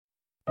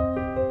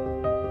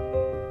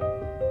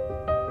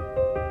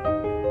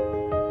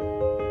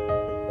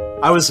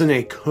I was in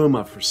a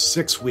coma for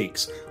 6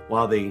 weeks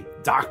while the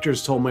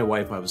doctors told my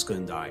wife I was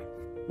going to die.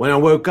 When I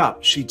woke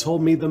up, she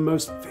told me the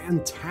most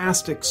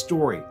fantastic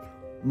story.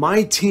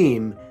 My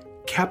team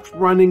kept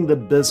running the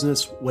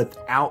business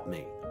without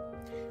me.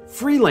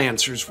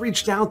 Freelancers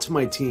reached out to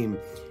my team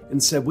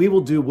and said, "We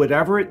will do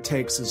whatever it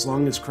takes as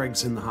long as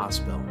Craig's in the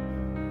hospital."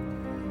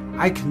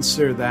 I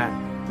consider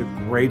that the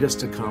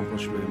greatest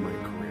accomplishment in my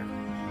career.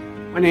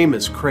 My name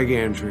is Craig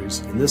Andrews,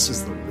 and this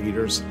is the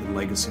Leaders and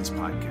Legacies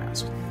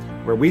podcast,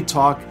 where we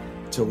talk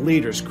to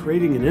leaders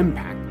creating an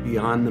impact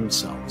beyond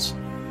themselves.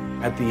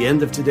 At the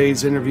end of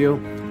today's interview,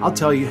 I'll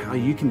tell you how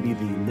you can be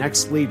the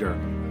next leader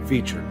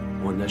featured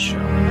on this show.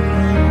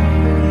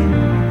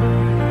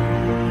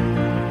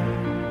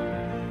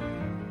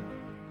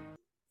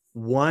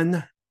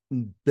 $1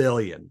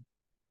 billion.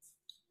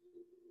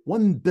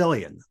 $1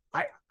 billion.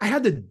 I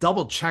had to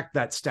double check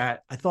that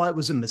stat. I thought it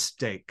was a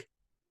mistake.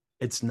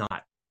 It's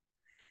not.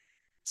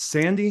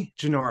 Sandy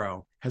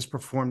Gennaro has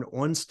performed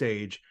on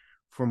stage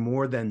for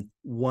more than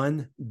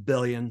 1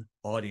 billion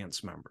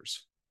audience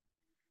members.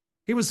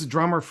 He was the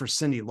drummer for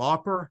Cyndi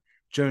Lauper,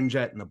 Joan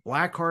Jett and the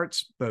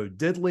Blackhearts, Bo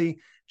Diddley,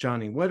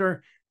 Johnny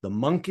Winter, the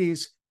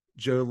Monkees,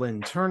 Joe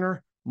Lynn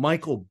Turner,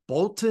 Michael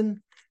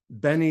Bolton,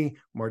 Benny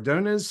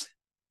Mardones,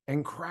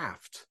 and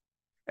Kraft,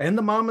 and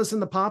the Mamas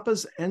and the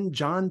Papas, and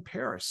John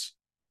Paris.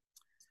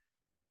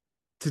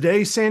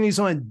 Today, Sandy's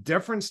on a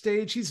different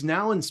stage. He's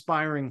now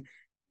inspiring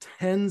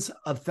tens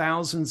of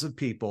thousands of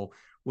people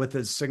with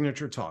his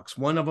signature talks.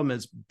 One of them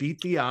is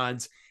Beat the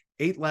Odds,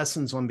 8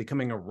 lessons on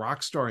becoming a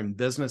rock star in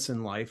business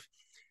and life.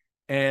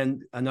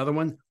 And another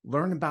one,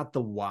 learn about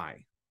the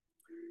why.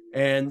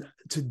 And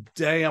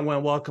today I want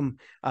to welcome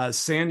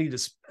Sandy to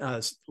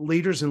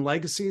Leaders and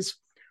Legacies.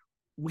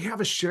 We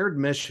have a shared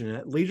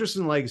mission. Leaders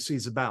and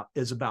Legacies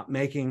is about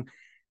making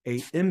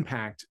an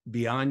impact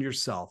beyond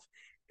yourself.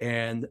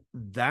 And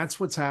that's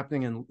what's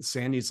happening in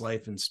Sandy's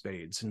life in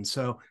spades. And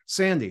so,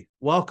 Sandy,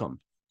 welcome.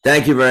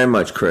 Thank you very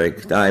much,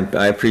 Craig.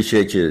 I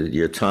appreciate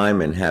your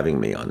time and having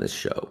me on this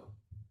show.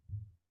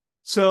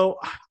 So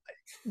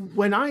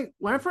when I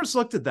first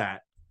looked at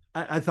that,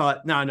 I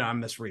thought, no, I'm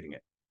misreading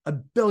it.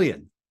 $1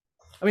 billion.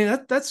 I mean,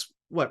 that's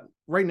what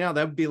right now,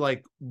 that would be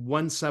like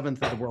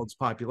 1/7 of the world's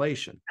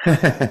population.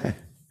 To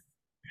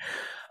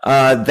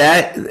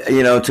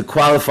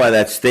qualify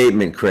that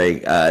statement,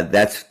 Craig,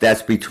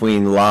 that's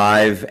between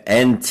live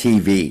and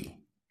TV.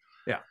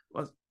 Yeah.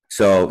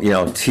 So,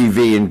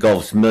 TV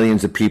engulfs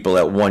millions of people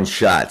at one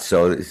shot.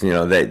 So,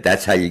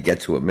 that's how you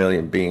get to 1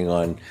 million, being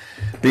on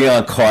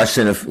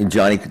Carson,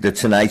 Johnny, the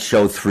Tonight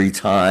Show 3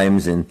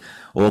 times, and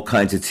all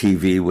kinds of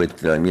TV with,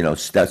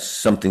 that's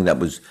something that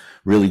was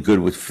really good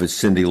for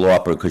Cyndi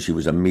Lauper, because she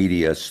was a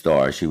media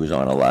star. She was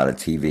on a lot of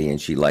TV, and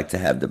she liked to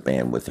have the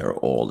band with her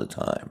all the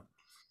time.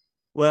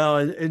 Well,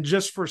 and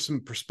just for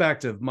some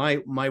perspective, my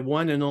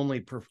one and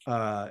only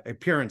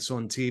appearance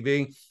on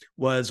TV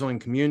was on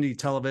community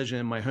television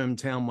in my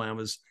hometown when I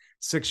was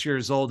 6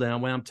 years old, and I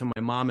went up to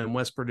my mom and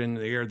whispered in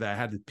the ear that I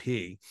had to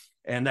pee,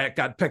 and that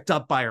got picked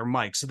up by her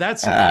mic. So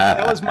that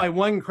was my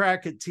one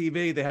crack at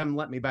TV. They haven't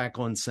let me back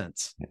on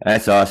since.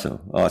 That's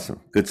awesome.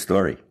 Awesome. Good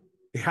story.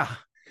 Yeah.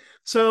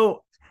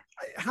 So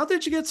how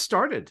did you get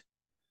started?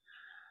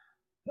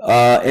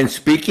 In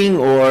speaking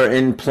or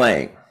in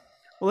playing?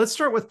 Well, let's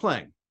start with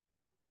playing.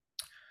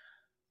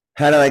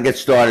 How did I get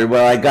started?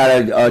 Well, I got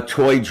a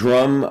toy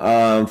drum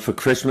for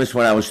Christmas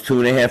when I was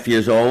 2.5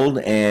 years old,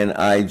 and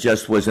I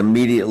just was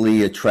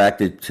immediately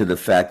attracted to the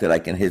fact that I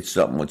can hit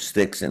something with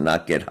sticks and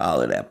not get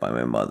hollered at by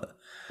my mother.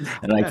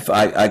 And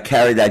I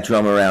carry that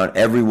drum around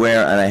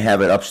everywhere, and I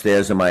have it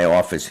upstairs in my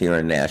office here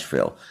in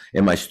Nashville,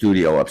 in my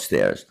studio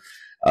upstairs.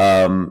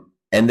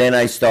 And then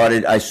I saw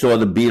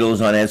the Beatles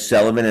on Ed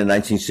Sullivan in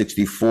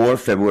 1964,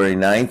 February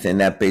 9th, and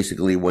that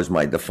basically was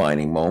my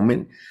defining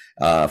moment.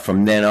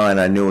 From then on,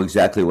 I knew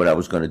exactly what I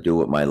was going to do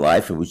with my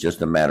life. It was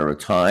just a matter of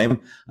time.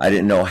 I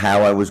didn't know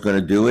how I was going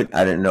to do it.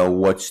 I didn't know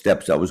what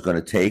steps I was going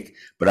to take,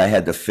 but I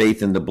had the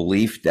faith and the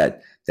belief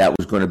that that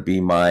was going to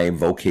be my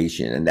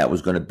vocation, and that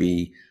was going to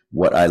be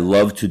what I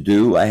loved to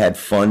do. I had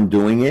fun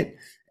doing it,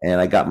 and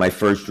I got my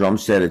first drum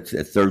set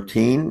at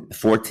 14,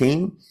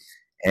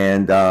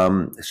 and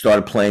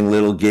started playing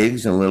little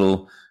gigs and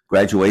little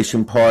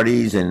graduation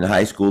parties and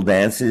high school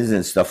dances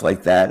and stuff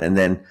like that. And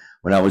then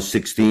when I was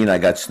 16, I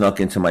got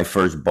snuck into my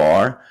first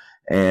bar,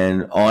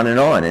 and on and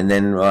on. And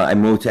then I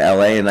moved to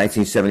LA in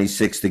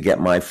 1976 to get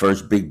my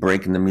first big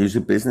break in the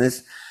music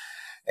business.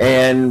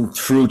 And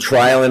through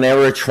trial and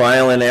error,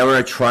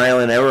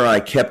 I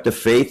kept the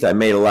faith. I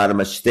made a lot of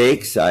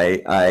mistakes.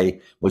 I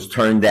was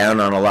turned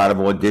down on a lot of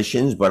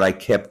auditions, but I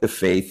kept the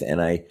faith,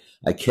 and I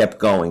kept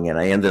going. And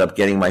I ended up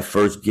getting my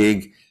first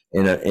gig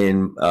in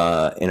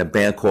a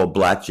band called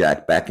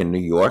Blackjack back in New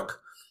York.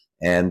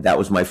 And that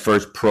was my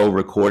first pro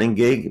recording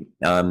gig,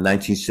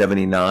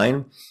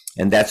 1979.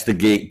 And that's the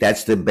gig.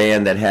 That's the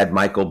band that had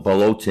Michael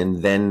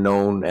Bolotin, then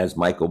known as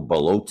Michael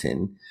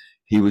Bolotin.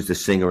 He was the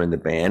singer in the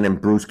band,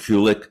 and Bruce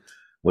Kulick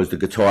was the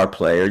guitar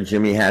player.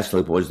 Jimmy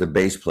Haslip was the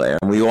bass player.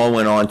 And we all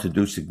went on to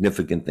do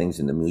significant things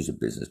in the music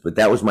business. But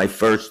that was my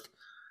first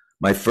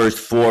my first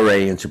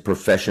foray into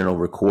professional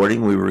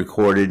recording. We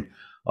recorded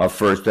our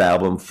first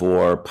album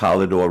for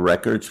Polydor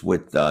Records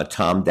with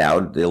Tom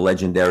Dowd, the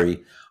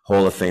legendary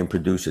Hall of Fame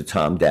producer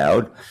Tom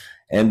Dowd.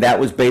 And that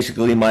was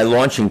basically my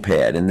launching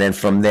pad. And then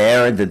from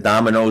there, the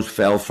dominoes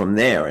fell from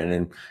there. And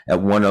then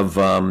at one of,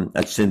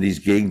 at Cindy's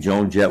gig,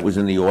 Joan Jett was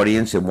in the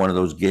audience at one of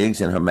those gigs,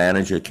 and her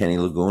manager, Kenny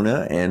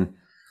Laguna. And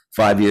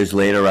 5 years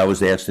later, I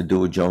was asked to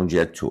do a Joan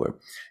Jett tour.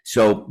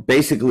 So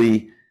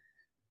basically,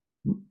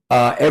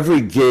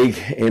 every gig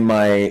in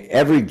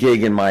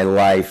my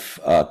life,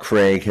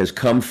 Craig, has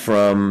come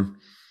from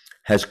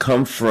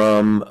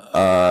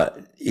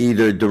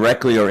either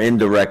directly or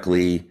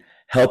indirectly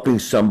helping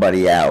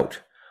somebody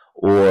out,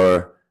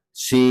 or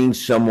seeing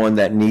someone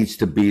that needs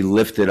to be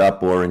lifted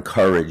up or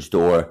encouraged,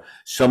 or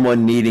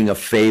someone needing a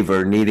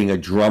favor, needing a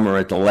drummer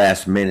at the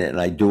last minute, and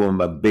I do them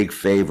a big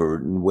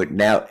favor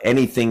without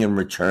anything in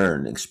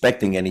return,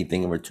 expecting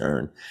anything in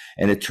return,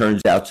 and it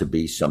turns out to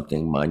be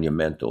something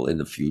monumental in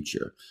the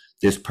future.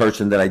 This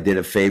person that I did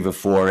a favor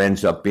for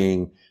ends up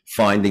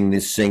finding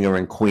this singer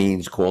in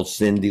Queens called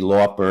Cyndi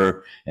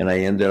Lauper, and I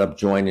ended up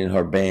joining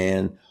her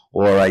band.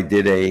 Or I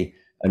did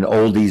an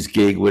oldies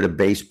gig with a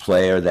bass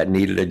player that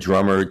needed a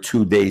drummer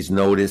 2 days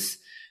notice,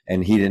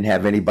 and he didn't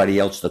have anybody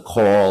else to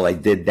call. I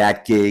did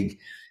that gig.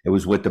 It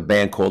was with the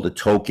band called The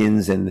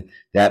Tokens, and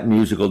that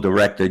musical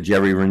director,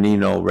 Jerry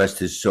Renino, rest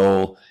his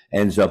soul,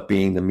 ends up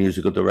being the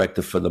musical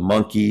director for the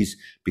Monkees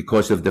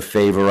because of the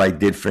favor I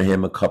did for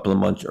him a couple of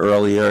months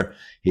earlier.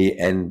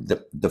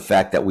 The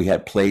fact that we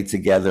had played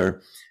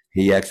together,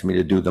 he asked me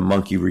to do the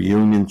Monkey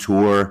reunion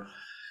tour.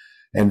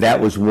 And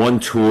that was one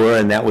tour,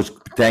 and that was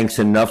thanks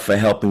enough for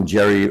helping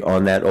Jerry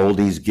on that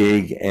oldies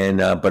gig. And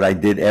but I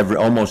did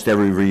almost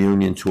every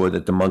reunion tour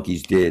that the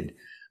Monkees did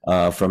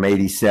from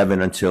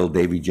 '87 until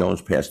Davy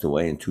Jones passed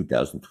away in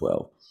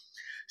 2012.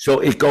 So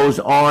it goes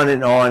on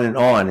and on and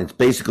on. It's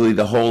basically,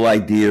 the whole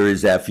idea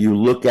is that if you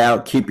look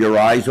out, keep your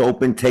eyes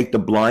open, take the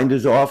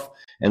blinders off,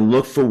 and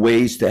look for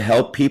ways to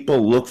help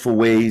people, look for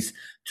ways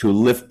to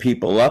lift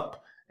people up.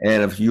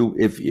 And if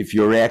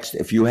you're asked,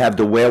 if you have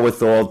the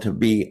wherewithal to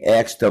be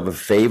asked of a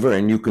favor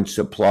and you can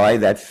supply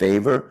that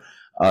favor,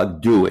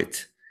 do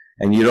it.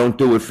 And you don't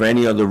do it for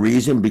any other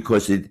reason,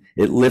 because it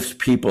lifts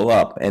people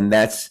up.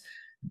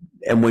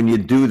 And when you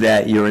do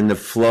that, you're in the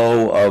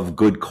flow of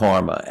good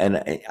karma.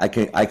 And I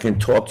can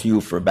talk to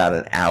you for about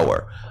an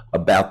hour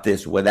about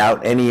this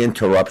without any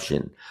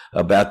interruption,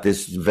 about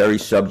this very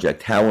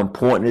subject, how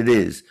important it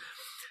is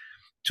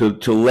to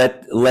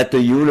let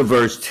the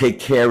universe take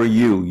care of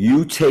you.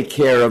 You take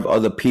care of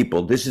other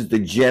people. This is the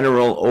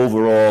general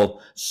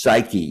overall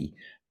psyche.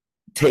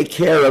 Take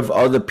care of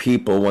other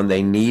people when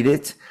they need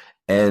it,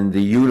 and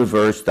the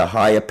universe, the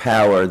higher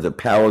power, the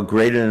power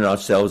greater than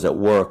ourselves at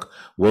work,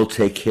 will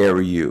take care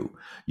of you.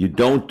 You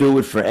don't do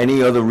it for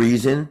any other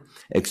reason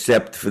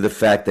except for the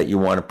fact that you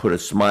want to put a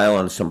smile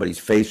on somebody's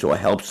face or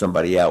help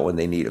somebody out when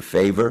they need a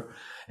favor,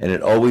 and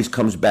it always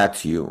comes back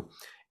to you.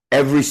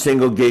 Every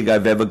single gig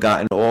I've ever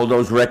gotten, all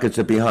those records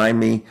are behind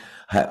me.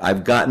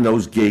 I've gotten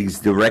those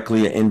gigs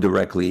directly or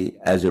indirectly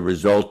as a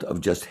result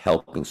of just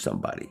helping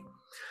somebody.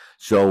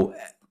 So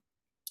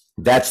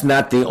that's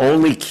not the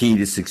only key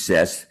to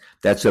success.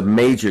 That's a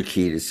major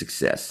key to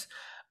success.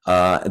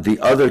 The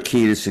other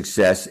key to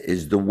success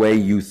is the way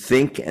you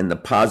think and the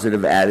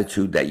positive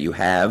attitude that you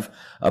have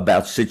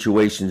about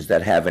situations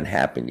that haven't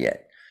happened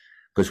yet.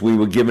 Because we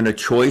were given a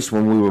choice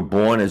when we were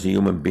born as a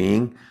human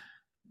being.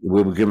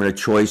 We were given a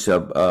choice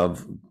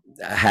of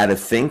how to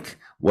think,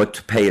 what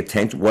to pay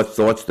attention, what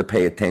thoughts to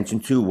pay attention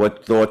to,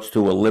 what thoughts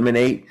to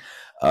eliminate.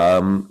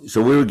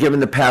 So we were given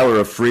the power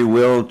of free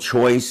will,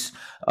 choice,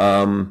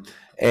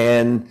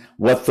 and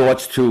what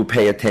thoughts to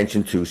pay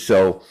attention to.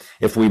 So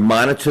if we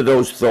monitor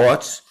those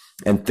thoughts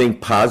and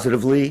think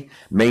positively,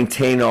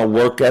 maintain our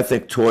work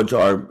ethic towards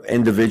our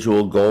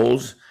individual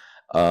goals,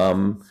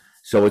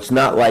 so it's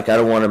not like, I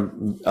don't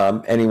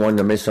want anyone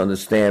to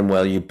misunderstand,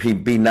 well, you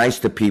be nice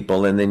to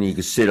people and then you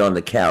can sit on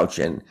the couch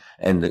and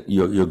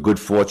your good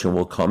fortune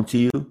will come to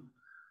you.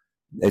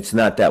 It's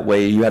not that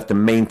way. You have to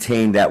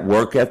maintain that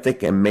work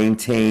ethic and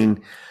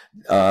maintain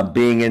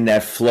being in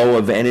that flow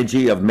of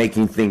energy of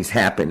making things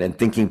happen and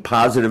thinking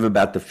positive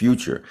about the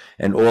future.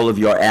 And all of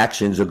your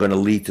actions are going to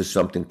lead to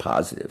something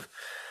positive.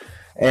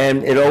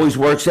 And it always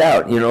works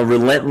out,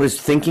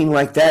 relentless thinking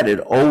like that. It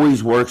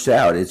always works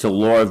out. It's a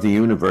law of the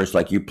universe.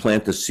 Like you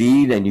plant the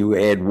seed and you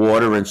add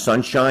water and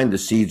sunshine, the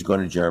seed's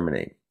going to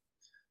germinate.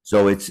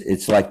 So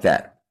it's like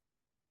that.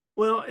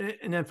 Well,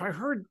 and if I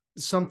heard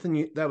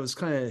something that was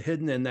kind of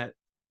hidden in that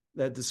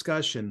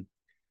discussion,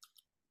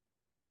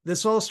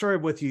 this all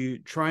started with you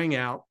trying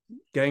out,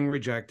 getting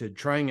rejected,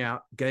 trying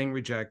out, getting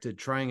rejected,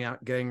 trying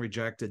out, getting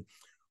rejected.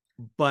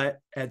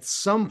 But at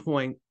some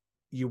point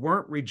you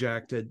weren't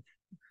rejected,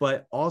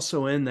 but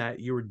also in that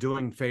you were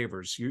doing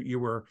favors. You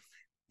were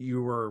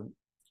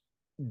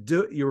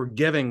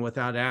giving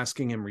without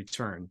asking in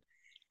return.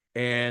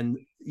 And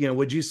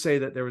would you say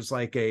that there was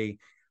like a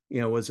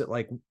Was it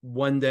like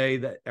one day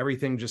that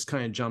everything just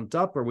kind of jumped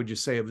up, or would you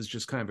say it was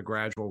just kind of a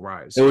gradual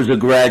rise? It was a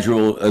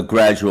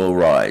gradual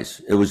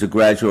rise. It was a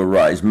gradual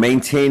rise.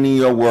 Maintaining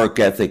your work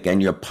ethic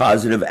and your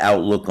positive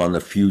outlook on the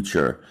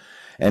future,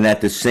 and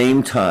at the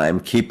same time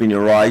keeping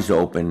your eyes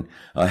open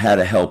how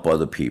to help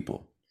other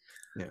people.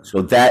 Yeah.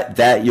 So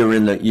that you're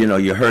in the,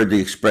 you heard the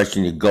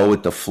expression, you go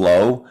with the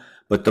flow,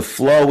 but the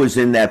flow is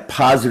in that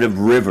positive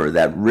river,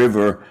 that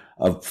river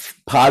of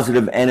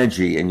positive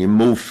energy, and you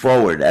move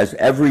forward. As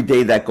every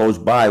day that goes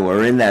by,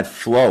 we're in that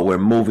flow, we're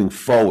moving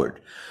forward.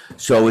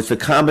 So it's a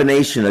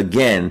combination,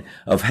 again,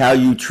 of how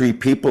you treat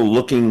people,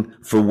 looking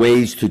for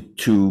ways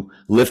to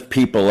lift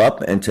people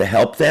up and to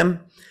help them.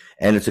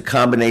 And it's a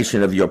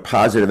combination of your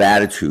positive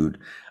attitude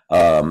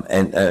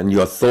and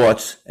your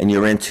thoughts and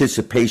your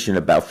anticipation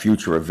about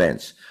future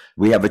events.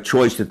 We have a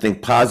choice to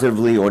think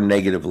positively or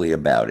negatively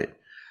about it.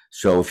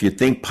 So if you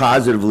think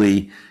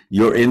positively,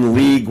 you're in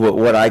league with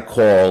what I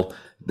call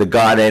the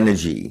God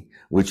energy,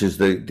 which is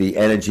the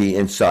energy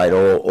inside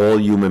all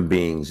human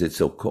beings.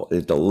 It's a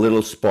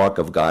little spark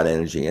of God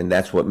energy, and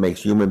that's what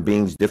makes human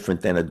beings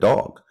different than a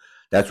dog.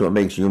 That's what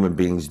makes human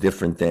beings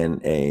different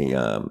than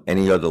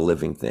any other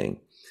living thing,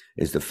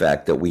 is the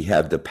fact that we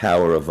have the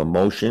power of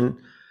emotion,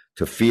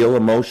 to feel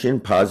emotion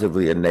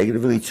positively and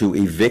negatively, to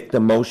evict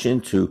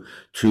emotion, to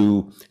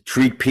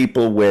treat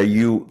people where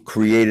you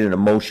create an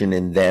emotion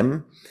in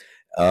them,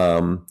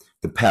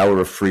 the power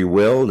of free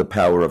will, the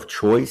power of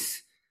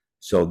choice.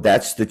 So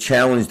that's the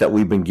challenge that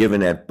we've been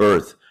given at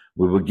birth.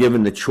 We were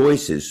given the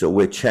choices, so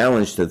we're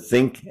challenged to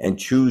think and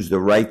choose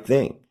the right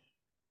thing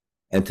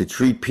and to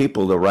treat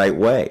people the right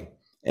way.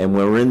 And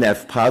when we're in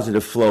that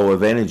positive flow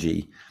of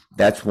energy,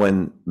 that's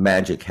when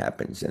magic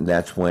happens. And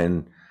that's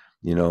when,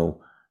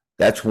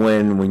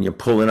 when you're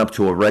pulling up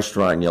to a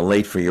restaurant and you're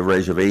late for your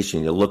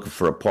reservation, you're looking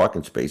for a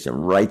parking space,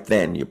 and right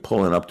then you're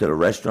pulling up to the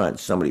restaurant and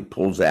somebody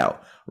pulls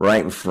out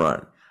right in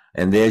front,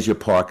 and there's your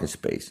parking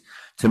space.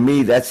 To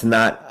me,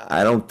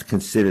 I don't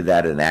consider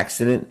that an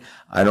accident.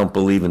 I don't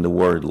believe in the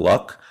word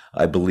luck.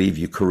 I believe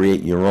you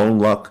create your own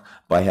luck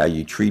by how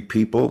you treat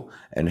people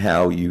and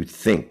how you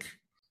think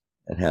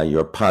and how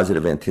your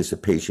positive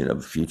anticipation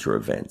of future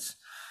events.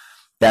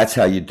 That's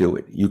how you do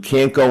it. You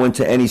can't go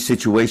into any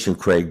situation,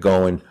 Craig,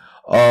 going,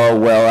 oh,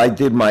 well, I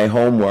did my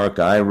homework,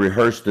 I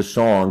rehearsed the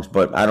songs,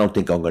 but I don't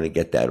think I'm going to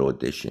get that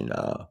audition.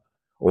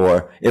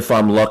 Or if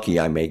I'm lucky,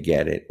 I may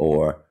get it.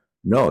 Or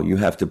no, you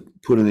have to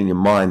put it in your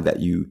mind that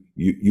you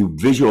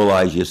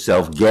visualize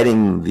yourself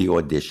getting the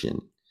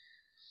audition.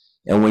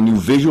 And when you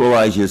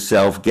visualize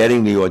yourself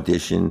getting the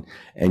audition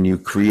and you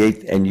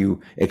create and you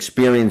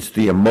experience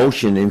the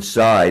emotion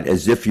inside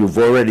as if you've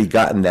already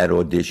gotten that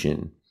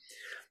audition,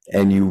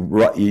 and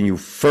you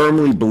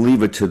firmly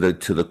believe it to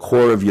the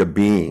core of your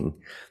being,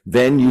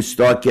 then you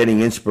start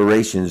getting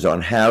inspirations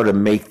on how to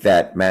make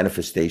that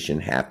manifestation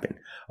happen.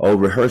 Oh,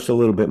 rehearse a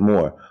little bit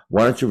more.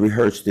 Why don't you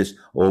rehearse this?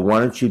 Or why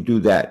don't you do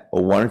that?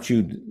 Or why don't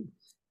you, do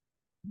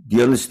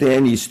you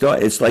understand?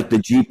 It's like the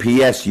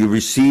GPS. You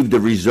receive the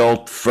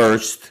result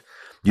first.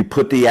 You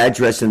put the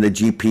address in the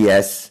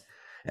GPS,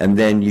 and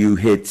then you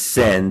hit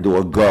send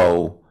or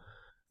go.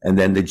 And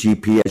then the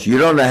GPS, you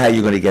don't know how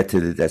you're going to get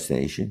to the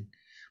destination,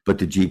 but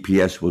the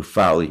GPS will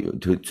follow you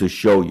to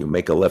show you,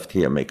 make a left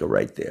here, make a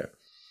right there.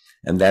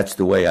 And that's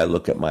the way I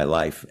look at my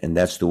life. And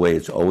that's the way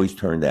it's always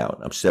turned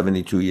out. I'm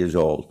 72 years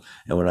old.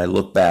 And when I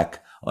look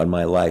back on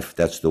my life,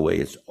 that's the way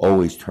it's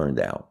always turned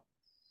out.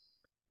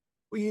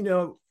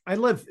 Well, I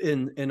live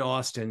in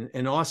Austin,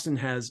 and Austin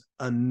has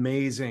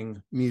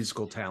amazing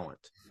musical talent.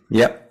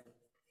 Yep.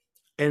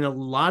 And a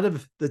lot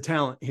of the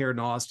talent here in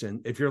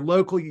Austin, if you're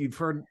local, you've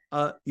heard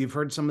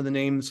some of the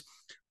names,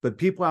 but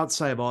people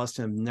outside of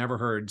Austin have never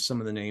heard some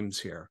of the names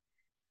here.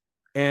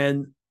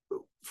 And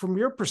from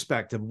your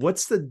perspective,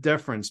 what's the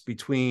difference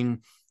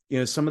between,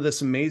 some of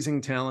this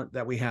amazing talent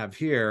that we have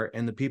here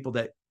and the people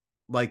that,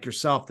 like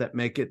yourself, that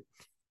make it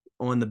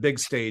on the big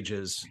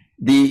stages?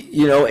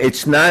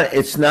 It's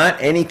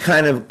not any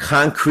kind of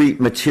concrete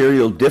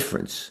material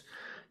difference.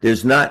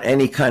 There's not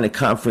any kind of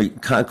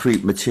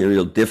concrete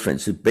material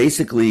difference. It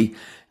basically,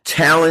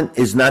 talent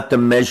is not the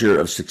measure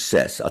of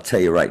success. I'll tell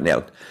you right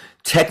now.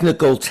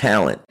 Technical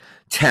talent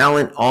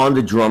on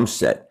the drum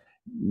set,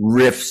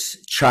 riffs,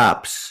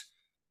 chops,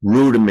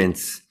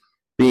 rudiments,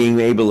 being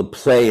able to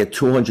play at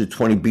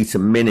 220 beats a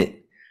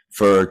minute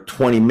for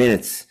 20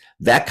 minutes,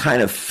 that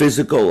kind of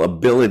physical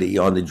ability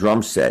on the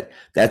drum set,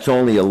 that's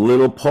only a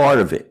little part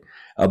of it.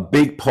 A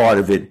big part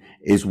of it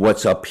is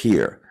what's up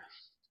here.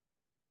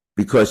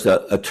 Because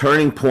a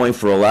turning point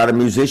for a lot of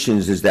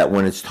musicians is that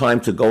when it's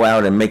time to go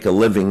out and make a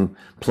living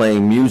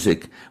playing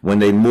music, when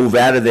they move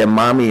out of their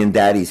mommy and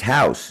daddy's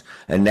house,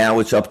 and now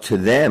it's up to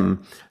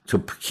them to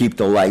keep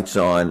the lights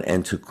on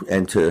and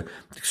to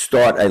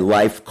start a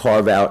life,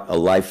 carve out a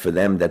life for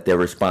them that they're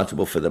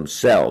responsible for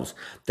themselves.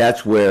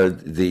 That's where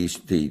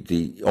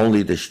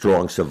only the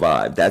strong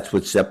survive. That's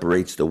what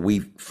separates the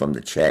wheat from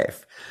the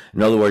chaff.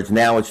 In other words,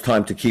 now it's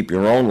time to keep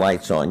your own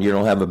lights on. You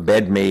don't have a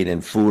bed made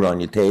and food on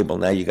your table.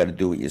 Now you got to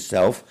do it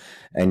yourself.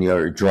 And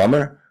you're a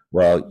drummer.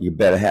 well, you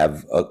better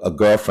have a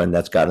girlfriend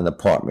that's got an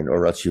apartment,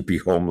 or else you'll be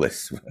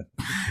homeless.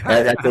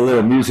 That's a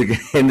little music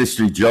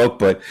industry joke,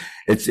 but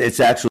it's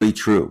actually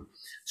true.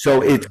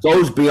 So it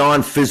goes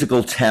beyond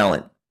physical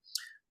talent.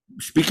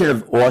 Speaking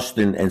of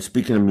Austin and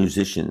speaking of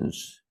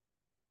musicians,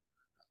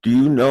 do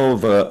you know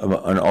of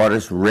an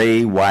artist,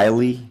 Ray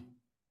Wiley?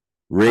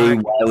 Ray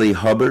Wiley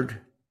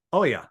Hubbard?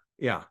 Oh yeah,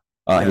 yeah.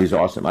 He's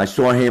awesome. I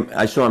saw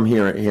him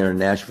here in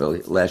Nashville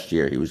last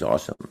year. He was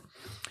awesome.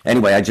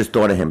 Anyway, I just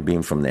thought of him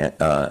being from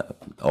that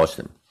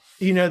Austin.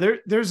 You know,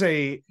 there's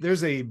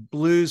a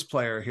blues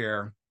player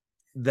here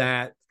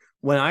that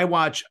when I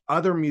watch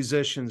other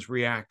musicians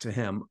react to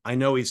him, I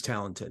know he's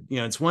talented. You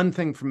know, it's one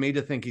thing for me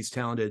to think he's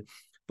talented,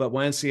 but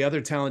when I see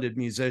other talented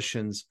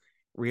musicians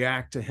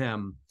react to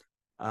him,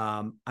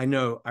 I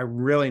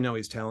really know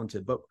he's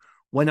talented. But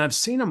when I've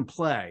seen him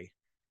play,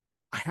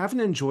 I haven't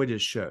enjoyed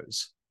his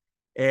shows.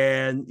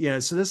 And, you know,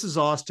 so this is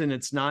Austin.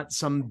 It's not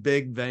some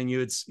big venue.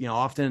 It's, you know,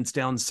 often it's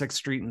down 6th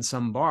Street in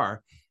some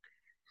bar.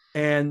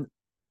 And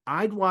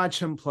I'd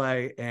watch him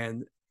play,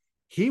 and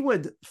he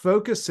would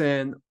focus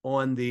in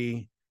on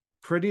the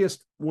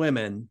prettiest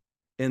women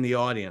in the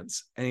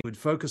audience, and he would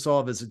focus all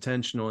of his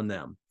attention on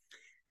them.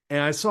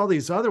 And I saw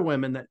these other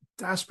women that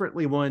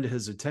desperately wanted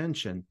his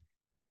attention,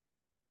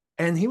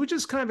 and he would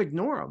just kind of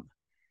ignore them.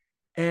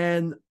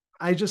 And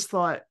I just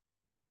thought,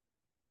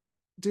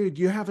 dude,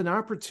 you have an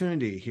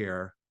opportunity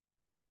here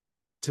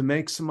to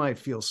make somebody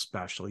feel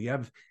special. You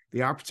have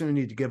the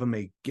opportunity to give them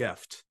a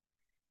gift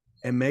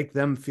and make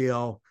them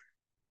feel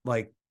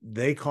like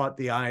they caught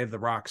the eye of the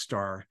rock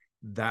star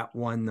that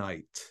one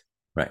night.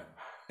 Right.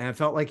 And I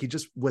felt like he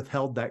just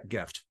withheld that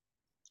gift.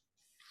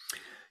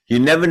 You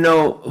never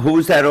know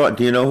who's that.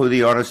 Do you know who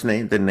the artist's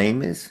name? The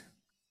name is?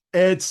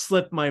 It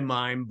slipped my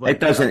mind, but it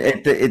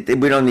doesn't.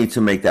 We don't need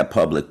to make that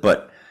public.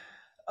 But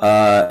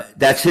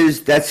that's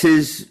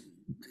his.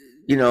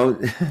 You know,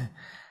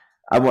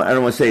 I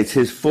don't want to say it's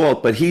his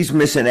fault, but he's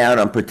missing out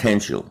on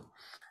potential.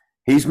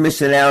 He's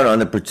missing out on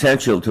the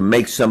potential to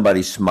make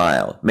somebody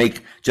smile.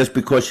 Just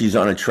because she's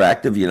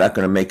unattractive, you're not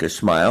going to make her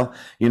smile.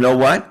 You know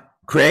what,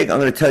 Craig? I'm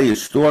going to tell you a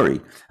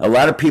story. A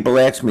lot of people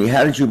ask me,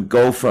 how did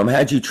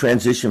you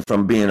transition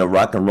from being a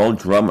rock and roll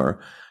drummer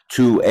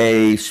to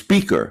a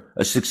speaker,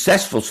 a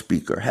successful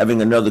speaker,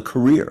 having another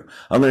career?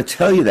 I'm going to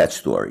tell you that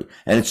story.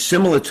 And it's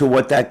similar to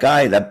what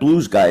that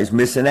blues guy is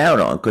missing out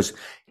on.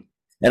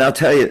 And I'll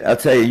tell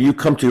you, you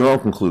come to your own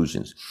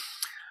conclusions.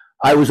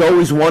 I was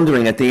always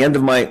wondering at the end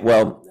of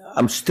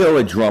I'm still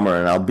a drummer,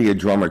 and I'll be a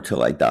drummer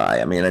till I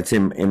die. I mean, it's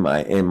in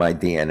my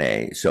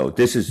DNA. So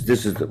this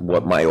is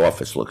what my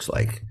office looks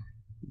like.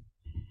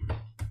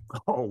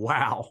 Oh,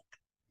 wow.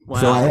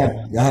 So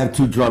I have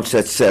 2 drum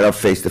sets set up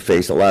face to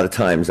face. A lot of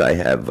times I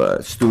have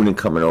a student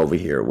coming over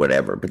here or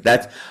whatever, but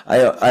that's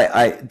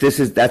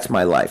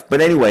my life.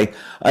 But anyway,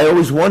 I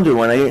always wonder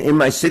in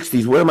my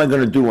 60s, what am I going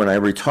to do when I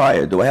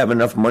retire? Do I have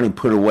enough money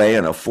put away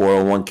in a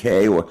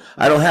 401k? Or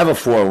I don't have a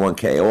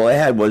 401k. All I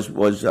had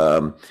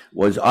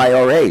was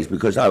IRAs,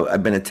 because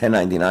I've been a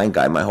 1099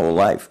 guy my whole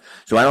life.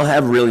 So I don't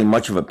have really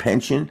much of a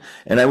pension.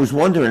 And I was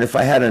wondering if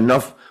I had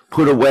enough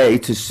put away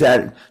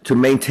to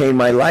maintain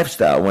my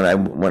lifestyle when I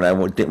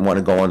didn't want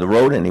to go on the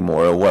road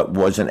anymore, or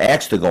wasn't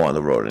asked to go on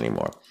the road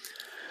anymore.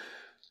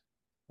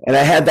 And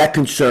I had that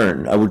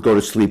concern. I would go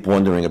to sleep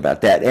wondering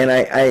about that. And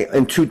I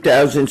in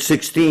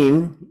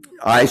 2016,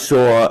 I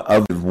saw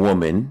a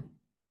woman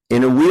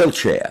in a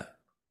wheelchair.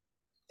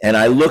 And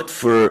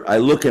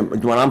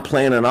when I'm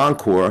playing an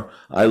encore,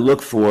 I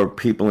look for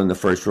people in the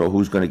first row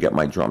who's going to get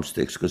my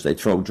drumsticks, because they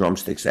throw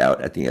drumsticks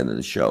out at the end of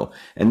the show.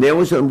 And there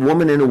was a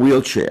woman in a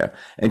wheelchair,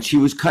 and she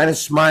was kind of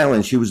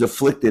smiling. She was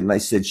afflicted, and I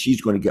said, she's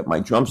going to get my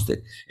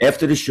drumstick.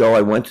 After the show,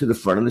 I went to the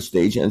front of the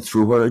stage and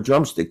threw her a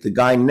drumstick. The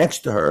guy next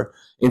to her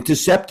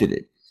intercepted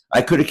it.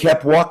 I could have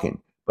kept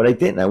walking, but I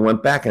didn't. I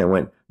went back and I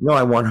went, no,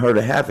 I want her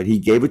to have it. He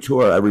gave it to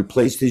her. I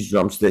replaced his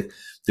drumstick.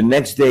 The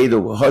next day,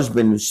 the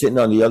husband, sitting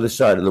on the other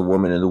side of the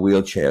woman in the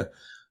wheelchair,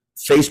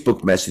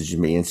 Facebook messaged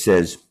me and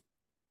says,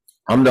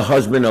 I'm the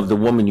husband of the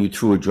woman you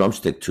threw a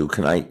drumstick to.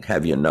 Can I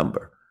have your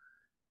number?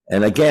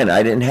 And again,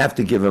 I didn't have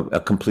to give a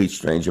complete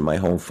stranger my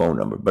home phone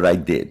number, but I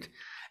did.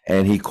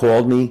 And he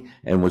called me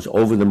and was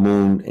over the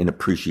moon in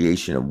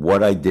appreciation of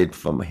what I did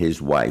from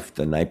his wife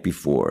the night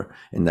before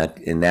in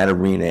that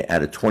arena.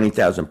 Out of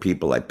 20,000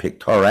 people, I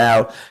picked her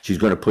out. She's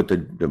going to put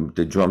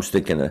the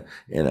drumstick in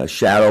a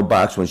shadow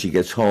box when she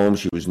gets home.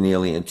 She was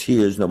nearly in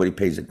tears. Nobody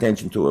pays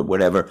attention to her,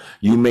 whatever.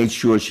 You made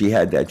sure she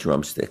had that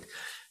drumstick.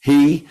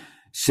 He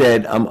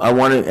said, I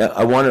want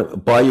to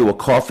buy you a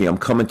coffee. I'm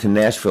coming to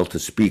Nashville to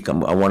speak. I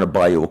want to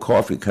buy you a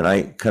coffee. Can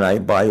I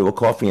buy you a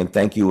coffee and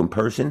thank you in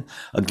person?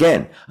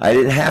 Again, I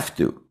didn't have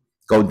to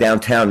go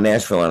downtown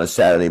Nashville on a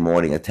Saturday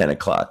morning at 10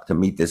 o'clock to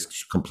meet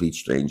this complete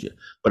stranger,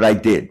 but I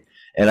did.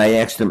 And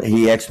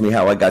he asked me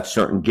how I got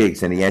certain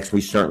gigs, and he asked me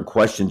certain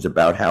questions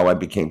about how I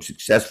became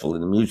successful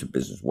in the music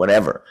business,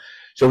 whatever.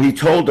 So he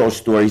told those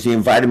stories. He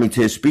invited me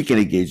to his speaking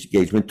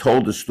engagement,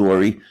 told the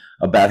story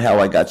about how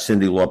I got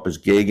Cyndi Lauper's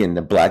gig and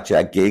the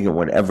Blackjack gig and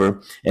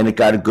whatever, and it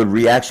got a good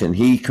reaction.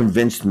 He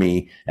convinced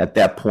me at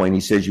that point. He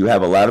says, you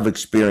have a lot of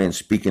experience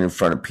speaking in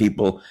front of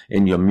people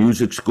in your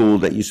music school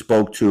that you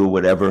spoke to,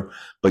 whatever,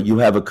 but you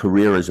have a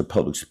career as a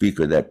public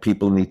speaker that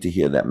people need to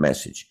hear that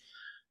message.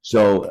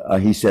 So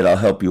he said, I'll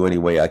help you any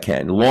way I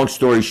can. Long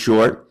story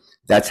short,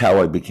 that's how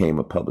I became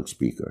a public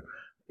speaker.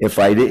 If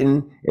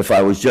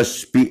I was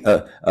just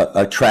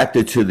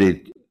attracted to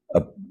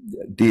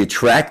the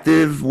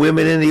attractive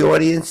women in the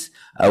audience,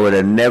 I would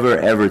have never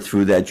ever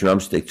threw that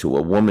drumstick to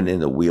a woman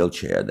in a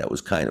wheelchair that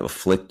was kind of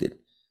afflicted.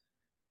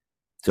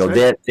 So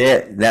right.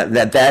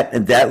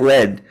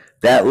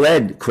 that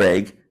led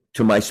Craig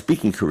to my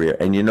speaking career.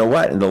 And you know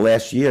what? In the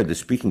last year, the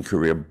speaking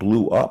career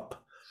blew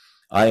up.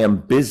 I am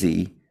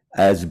busy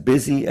as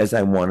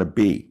I want to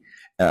be.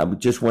 We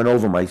just went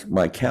over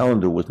my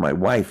calendar with my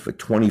wife for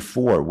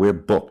 24. We're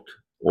booked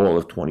all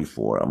of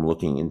 24. I'm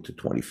looking into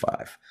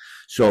 25.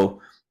 So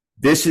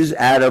this is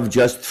out of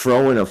just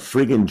throwing a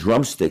friggin'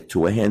 drumstick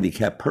to a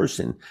handicapped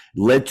person,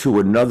 led to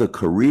another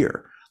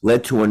career,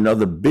 led to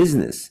another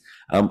business.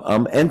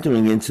 I'm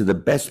entering into the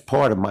best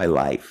part of my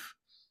life.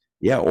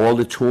 Yeah, all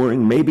the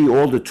touring, maybe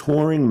all the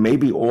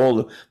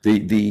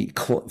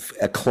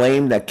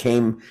acclaim that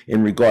came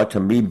in regard to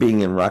me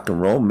being in rock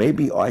and roll.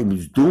 Maybe I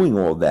was doing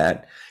all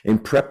that in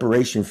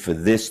preparation for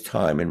this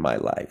time in my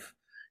life.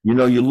 You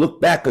know, you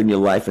look back on your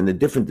life and the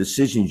different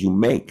decisions you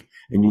make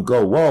and you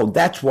go, whoa,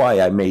 that's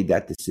why I made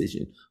that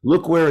decision.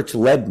 Look where it's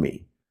led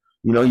me.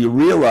 You know, you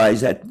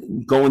realize that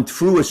going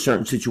through a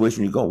certain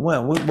situation, you go,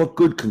 wow, what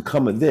good can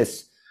come of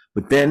this?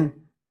 But then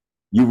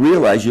you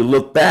realize, you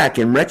look back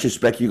in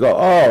retrospect, you go,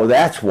 oh,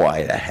 that's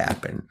why that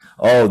happened.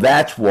 Oh,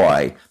 that's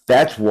why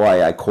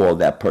I called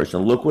that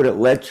person. Look what it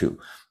led to,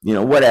 you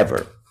know,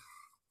 whatever.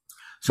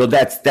 So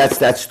that's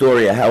that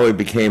story of how I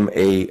became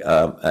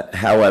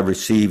how I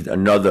received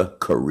another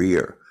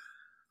career.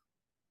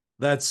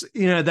 That's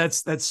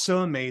so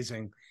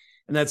amazing.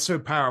 And that's so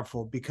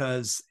powerful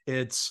because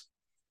it's,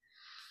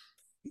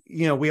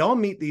 we all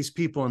meet these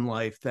people in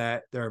life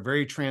that they're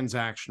very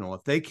transactional.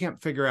 If they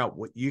can't figure out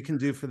what you can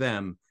do for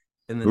them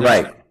in the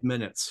next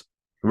minutes,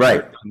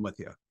 right, I'm with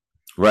you.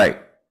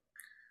 Right.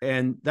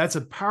 And that's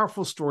a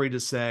powerful story to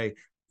say,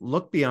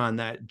 look beyond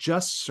that,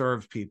 just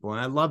serve people. And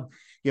I love,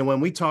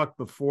 when we talked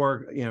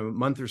before, a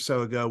month or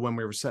so ago, when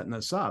we were setting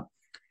this up,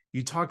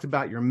 you talked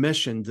about your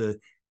mission to,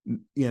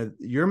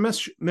 your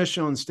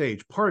mission on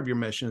stage. Part of your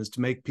mission is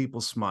to make people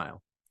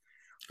smile.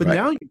 But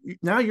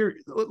now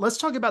let's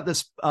talk about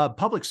this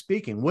public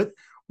speaking.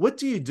 What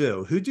do you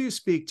do? Who do you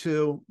speak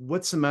to?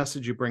 What's the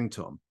message you bring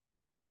to them?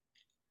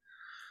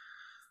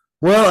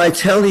 Well, I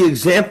tell the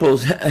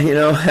examples, I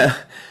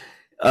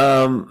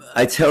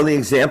tell the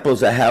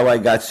examples of how I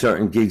got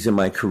certain gigs in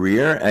my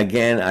career.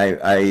 Again,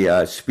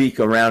 I speak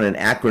around an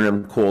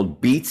acronym called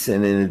BEATS,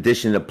 and in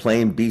addition to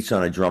playing beats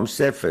on a drum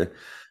set for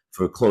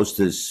close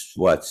to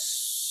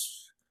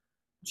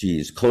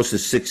close to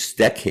 6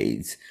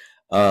 decades,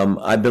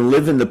 I've been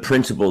living the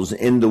principles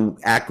in the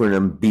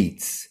acronym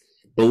BEATS: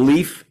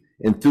 belief,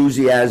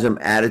 enthusiasm,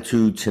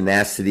 attitude,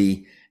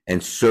 tenacity,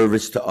 and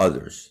service to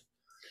others.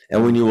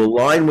 And when you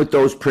align with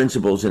those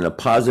principles in a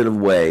positive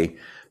way,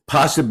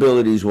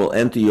 possibilities will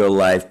enter your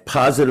life,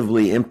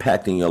 positively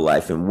impacting your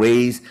life in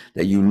ways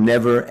that you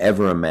never,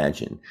 ever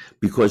imagined.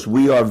 Because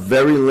we are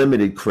very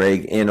limited,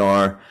 Craig, in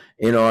our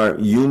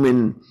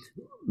human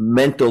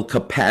mental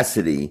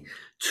capacity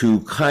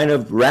to kind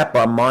of wrap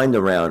our mind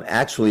around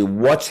actually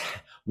what's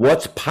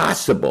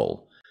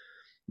possible.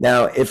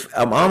 Now, if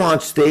I'm on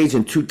stage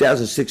in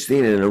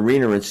 2016 in an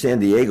arena in San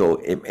Diego,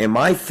 am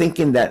I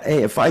thinking that,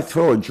 hey, if I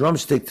throw a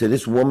drumstick to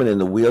this woman in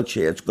the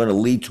wheelchair, it's going to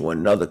lead to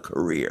another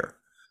career?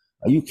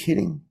 Are you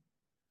kidding?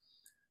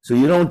 So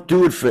you don't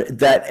do it for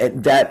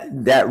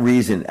that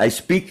reason. I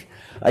speak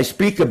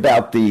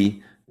about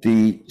the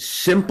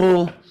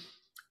simple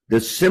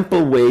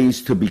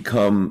ways to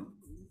become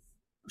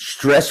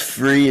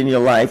stress-free in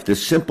your life, the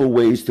simple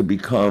ways to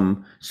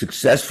become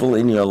successful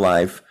in your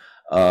life.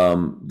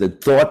 The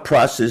thought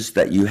process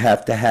that you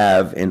have to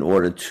have in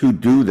order to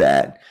do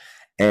that.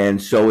 And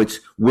so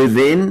it's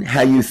within,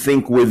 how you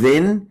think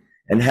within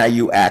and how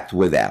you act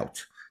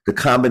without. The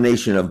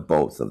combination of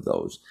both of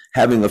those.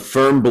 Having a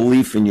firm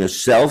belief in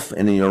yourself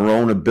and in your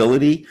own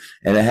ability,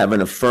 and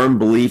having a firm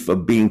belief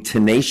of being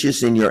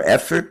tenacious in your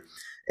effort,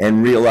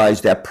 and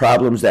realize that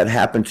problems that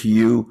happen to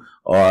you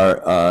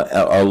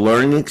are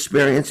learning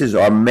experiences,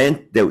 are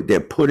meant,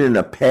 they're put in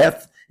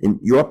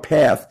your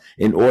path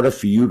in order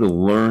for you to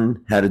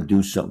learn how to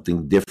do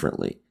something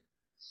differently.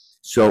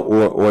 So,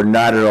 or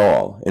not at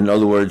all. In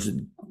other words,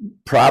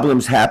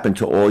 problems happen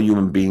to all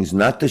human beings,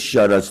 not to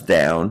shut us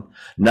down,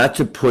 not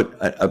to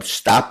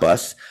stop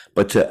us,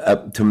 but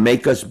to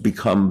make us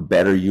become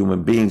better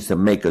human beings, to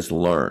make us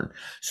learn.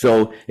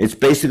 So it's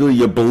basically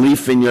your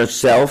belief in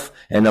yourself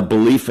and a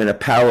belief in a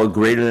power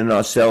greater than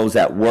ourselves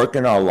at work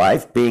in our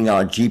life, being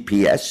our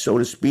GPS, so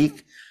to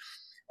speak.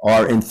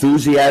 Our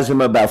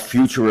enthusiasm about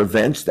future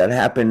events that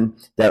happen,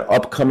 that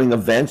upcoming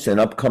events and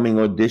upcoming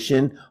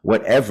audition,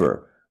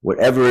 whatever.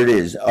 whatever it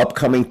is,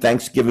 upcoming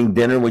Thanksgiving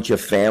dinner with your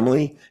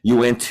family,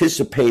 you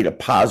anticipate a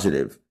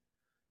positive.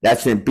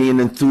 That's it,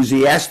 being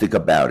enthusiastic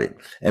about it.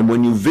 And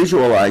when you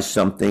visualize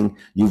something,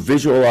 you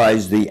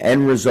visualize the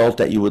end result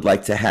that you would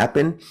like to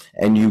happen,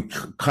 and you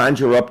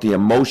conjure up the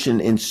emotion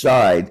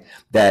inside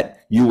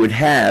that you would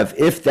have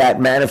if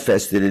that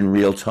manifested in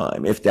real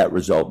time, if that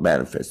result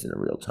manifested in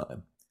real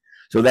time.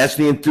 So that's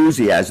the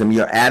enthusiasm,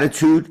 your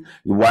attitude.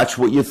 You watch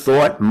what you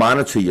thought,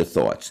 monitor your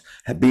thoughts.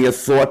 Be a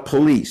thought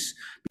police,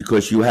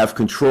 because you have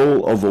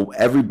control over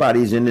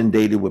everybody's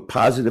inundated with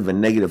positive and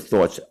negative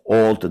thoughts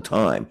all the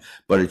time.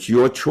 But it's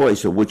your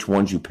choice of which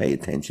ones you pay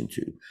attention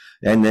to.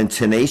 And then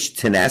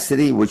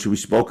tenacity, which we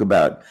spoke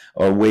about,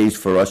 are ways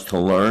for us to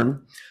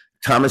learn.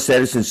 Thomas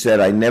Edison said,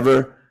 I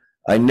never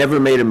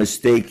made a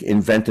mistake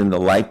inventing the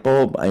light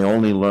bulb. I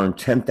only learned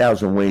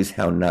 10,000 ways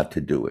how not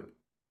to do it.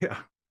 Yeah.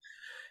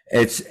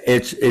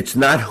 It's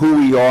not who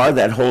we are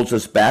that holds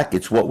us back.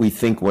 It's what we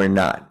think we're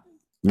not,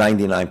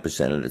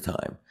 99% of the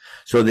time.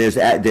 So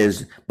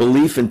there's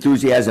belief,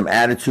 enthusiasm,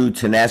 attitude,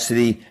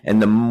 tenacity,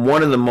 and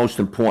one of the most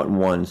important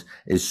ones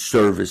is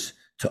service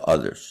to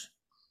others.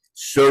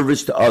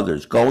 Service to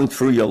others, going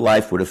through your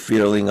life with a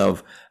feeling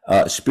of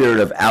a spirit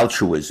of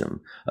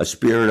altruism, a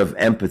spirit of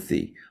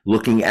empathy,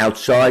 looking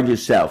outside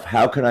yourself.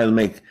 How can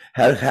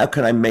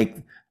I make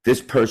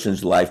this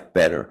person's life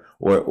better?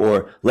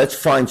 Or let's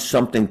find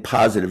something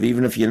positive.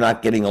 Even if you're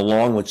not getting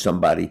along with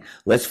somebody,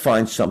 let's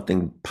find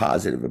something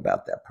positive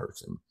about that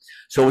person.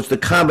 So it's the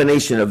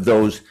combination of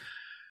those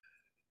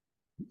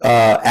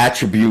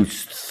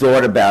attributes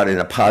thought about in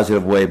a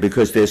positive way,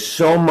 because there's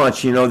so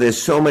much,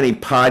 there's so many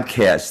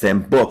podcasts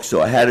and books,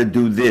 or how to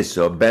do this,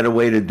 or a better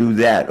way to do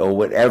that, or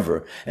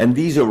whatever. And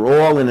these are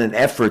all in an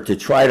effort to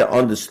try to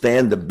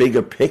understand the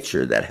bigger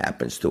picture that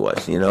happens to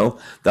us,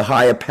 the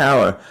higher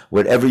power,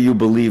 whatever you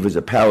believe is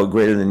a power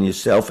greater than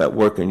yourself at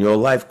work in your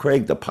life,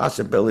 Craig. The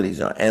possibilities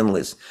are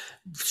endless,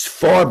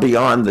 far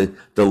beyond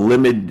the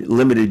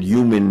limited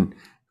human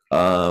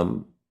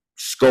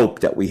scope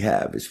that we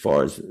have as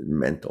far as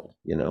mental,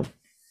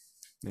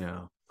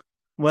 Yeah.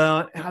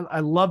 Well,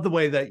 I love the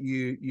way that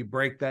you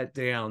break that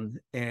down,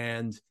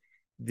 and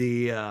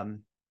the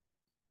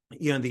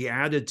the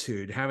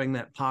attitude, having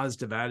that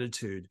positive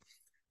attitude,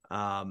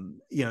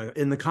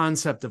 in the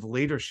concept of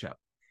leadership.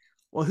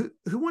 Well,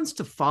 who wants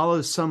to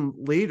follow some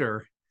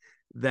leader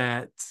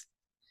that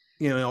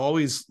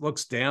always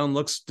looks down,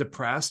 looks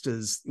depressed,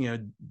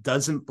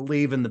 doesn't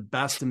believe in the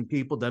best in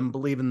people, doesn't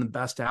believe in the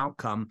best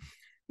outcome,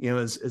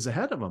 is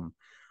ahead of them?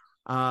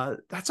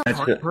 That's a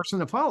hard person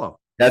to follow.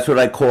 That's what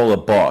I call a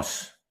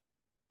boss.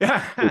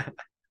 Yeah.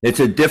 It's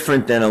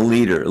different than a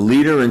leader. A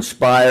leader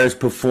inspires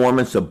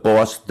performance. A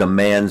boss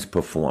demands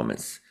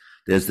performance.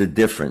 There's the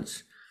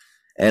difference.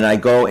 And I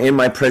go in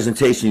my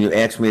presentation, you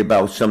asked me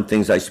about some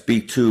things I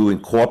speak to in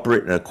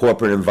a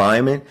corporate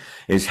environment,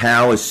 is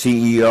how a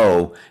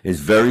CEO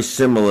is very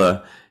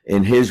similar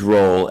in his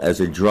role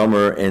as a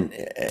drummer in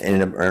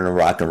a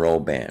rock and roll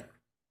band.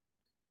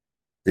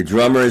 The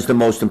drummer is the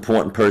most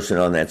important person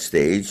on that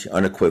stage,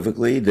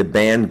 unequivocally. The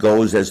band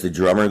goes as the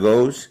drummer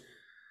goes.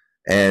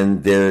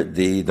 And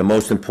the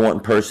most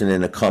important person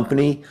in a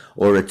company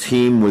or a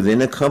team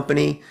within a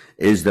company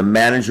is the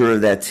manager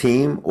of that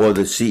team or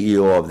the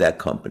CEO of that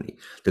company.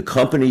 The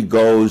company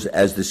goes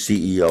as the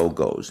CEO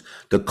goes.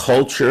 The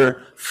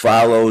culture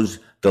follows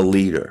the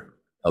leader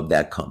of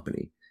that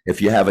company.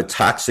 If you have a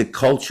toxic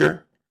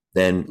culture,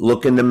 then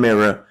look in the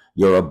mirror.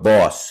 You're a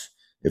boss.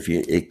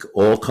 It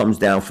all comes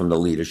down from the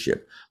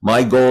leadership.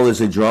 My goal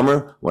as a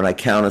drummer, when I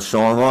count a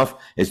song off,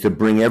 is to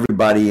bring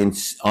everybody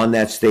on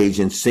that stage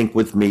in sync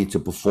with me to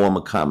perform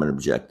a common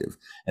objective.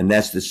 And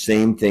that's the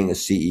same thing a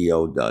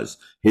CEO does.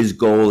 His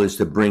goal is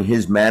to bring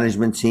his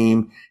management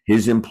team,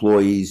 his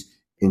employees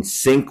in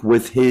sync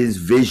with his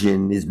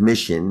vision, his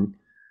mission,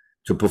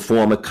 to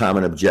perform a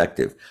common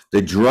objective.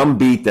 The drum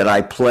beat that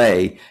I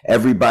play,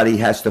 everybody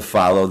has to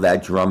follow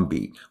that drum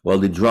beat. Well,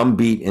 the drum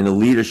beat in a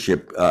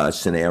leadership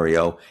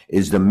scenario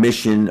is the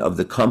mission of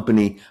the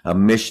company,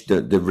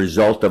 the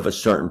result of a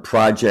certain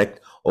project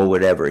or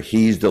whatever.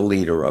 He's the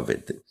leader of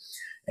it.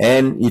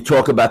 And you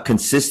talk about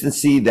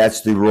consistency,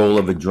 that's the role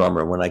of a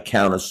drummer. When I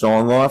count a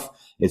song off,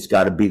 it's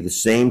got to be the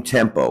same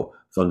tempo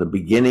from the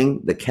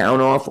beginning, the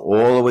count off,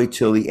 all the way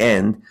till the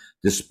end.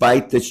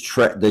 Despite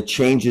the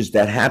changes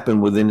that happen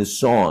within the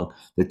song,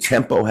 the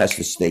tempo has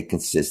to stay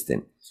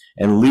consistent,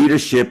 and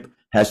leadership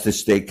has to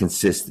stay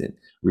consistent,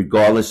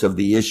 regardless of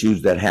the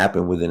issues that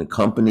happen within a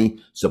company,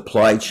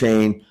 supply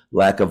chain,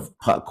 lack of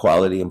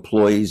quality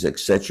employees, et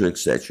cetera, et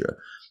cetera.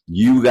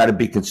 You got to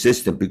be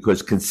consistent,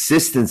 because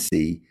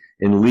consistency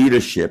in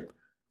leadership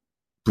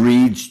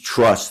breeds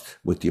trust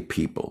with your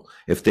people.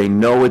 If they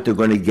know what they're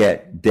going to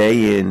get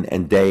day in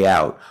and day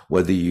out,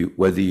 whether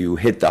you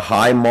hit the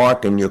high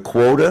mark in your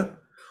quota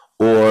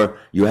or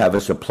you have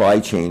a supply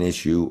chain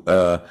issue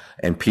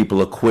and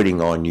people are quitting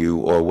on you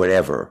or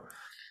whatever,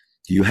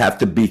 you have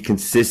to be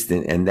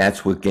consistent, and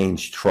that's what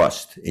gains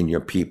trust in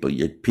your people.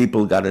 Your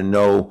people got to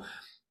know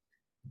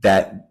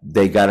that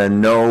they got to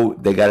know,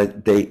 they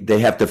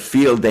have to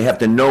feel, they have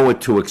to know what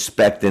to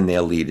expect in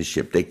their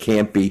leadership. They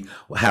can't be,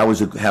 how is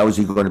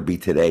he going to be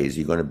today? Is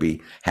he going to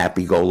be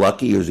happy go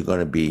lucky, or is he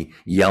going to be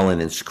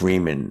yelling and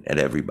screaming at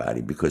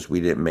everybody because we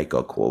didn't make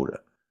our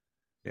quota?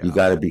 Yeah. You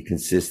got to be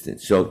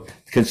consistent. So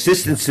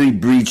consistency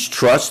breeds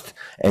trust,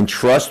 and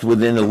trust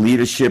within the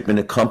leadership in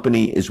a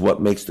company is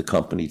what makes the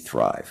company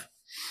thrive.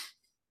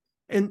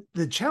 And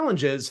the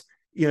challenge is,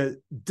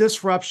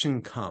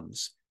 disruption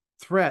comes,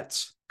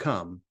 threats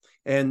come.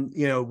 And,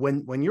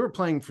 when you were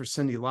playing for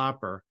Cyndi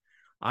Lauper,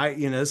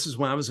 this is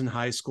when I was in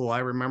high school. I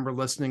remember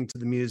listening to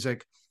the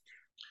music.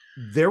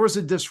 There was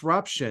a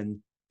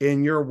disruption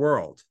in your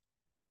world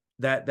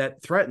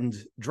that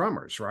threatened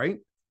drummers, right?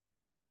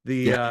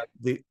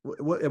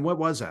 What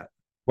was that?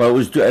 Well,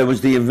 it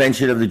was the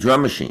invention of the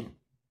drum machine.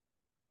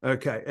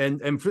 Okay.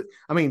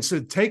 So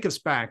take us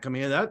back. I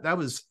mean, that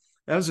was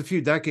a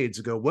few decades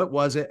ago. What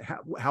was it?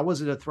 How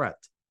was it a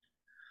threat?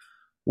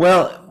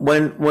 Well,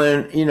 when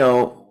in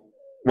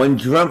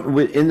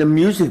the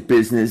music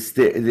business,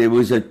 there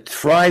was a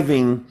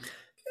thriving,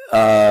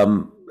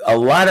 a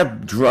lot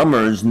of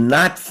drummers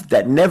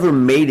that never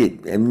made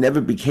it and never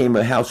became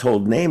a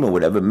household name or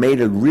whatever, made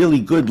a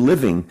really good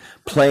living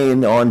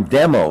playing on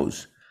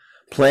demos,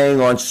 playing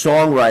on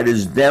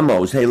songwriters'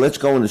 demos. Hey, let's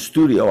go in the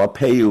studio. I'll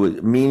pay you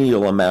a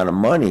menial amount of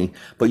money,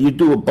 but you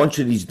do a bunch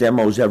of these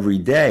demos every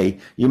day.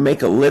 You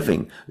make a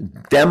living.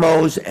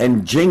 Demos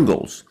and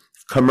jingles.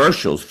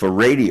 Commercials for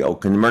radio,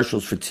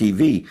 commercials for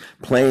TV,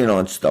 playing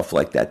on stuff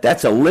like that.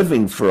 That's a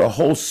living for a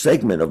whole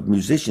segment of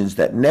musicians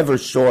that never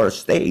saw a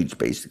stage,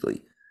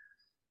 basically.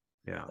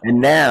 Yeah.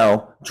 And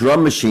now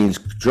drum machines,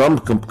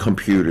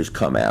 computers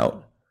come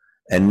out,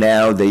 and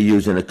now they're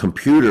using a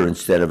computer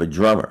instead of a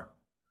drummer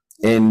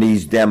in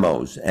these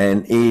demos,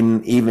 and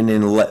even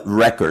in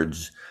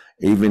records,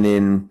 even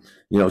in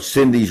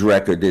Cindy's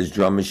record, there's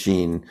drum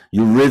machine.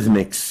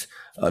 Eurythmics,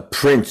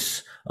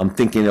 Prince. I'm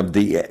thinking of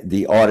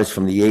the artists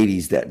from the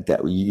 80s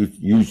that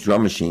use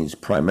drum machines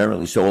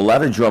primarily. So a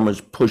lot of drummers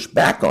push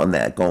back on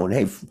that, going,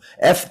 hey,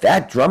 F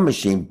that drum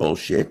machine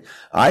bullshit.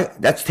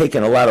 That's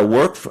taking a lot of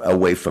work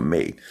away from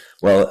me.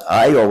 Well,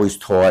 I always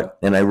taught,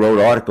 and I wrote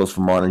articles for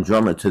Modern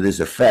Drummer to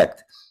this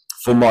effect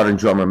for Modern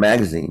Drummer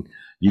magazine.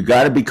 You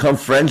got to become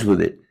friends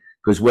with it,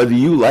 because whether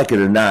you like it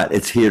or not,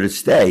 it's here to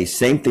stay.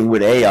 Same thing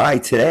with AI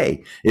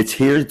today. It's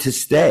here to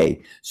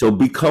stay. So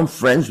become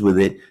friends with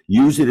it.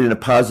 Use it in a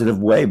positive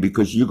way,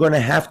 because you're going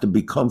to have to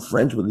become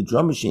friends with the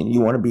drum machine.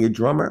 You want to be a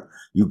drummer?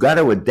 You got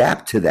to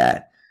adapt to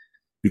that,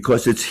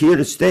 because it's here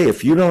to stay.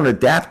 If you don't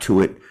adapt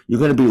to it, you're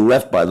going to be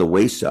left by the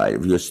wayside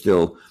if you're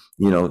still,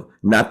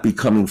 not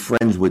becoming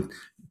friends with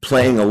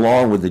playing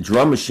along with the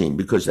drum machine.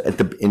 Because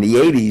in the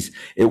 80s,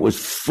 it was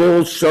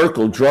full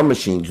circle drum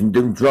machines. And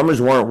the drummers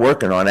weren't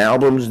working on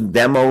albums,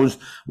 demos,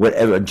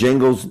 whatever,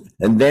 jingles.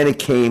 And then it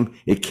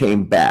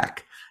came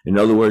back. In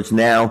other words,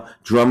 now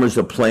drummers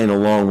are playing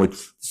along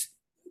with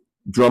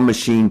drum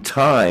machine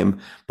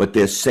time, but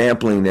they're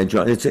sampling their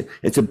drum.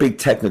 It's a big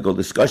technical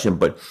discussion.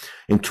 But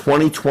in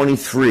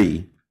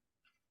 2023,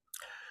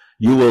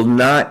 you will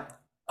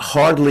not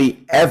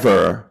hardly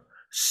ever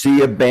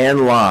see a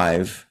band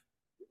live,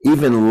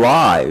 even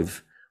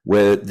live,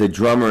 where the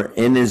drummer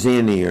in his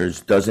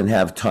in-ears doesn't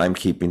have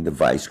timekeeping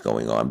device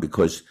going on,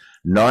 because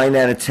 9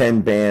 out of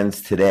 10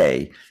 bands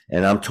today,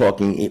 and I'm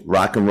talking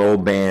rock and roll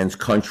bands,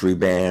 country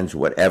bands,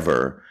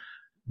 whatever,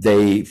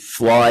 they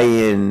fly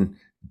in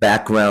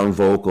background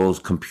vocals,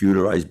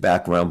 computerized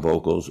background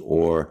vocals,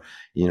 or,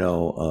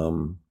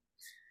 when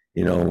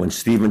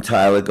Steven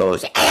Tyler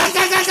goes,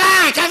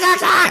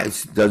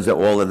 does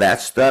all of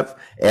that stuff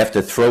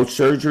after throat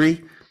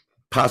surgery,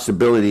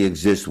 possibility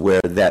exists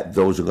where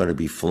those are going to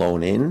be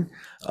flown in.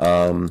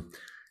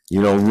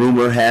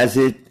 Rumor has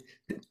it,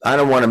 I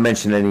don't want to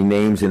mention any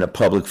names in a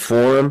public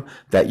forum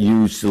that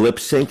use lip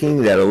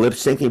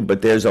syncing,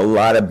 but there's a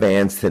lot of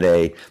bands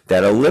today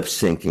that are lip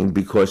syncing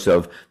because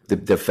of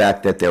the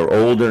fact that they're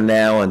older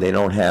now and they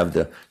don't have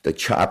the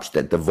chops,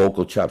 the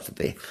vocal chops that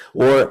they,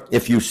 or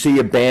if you see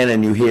a band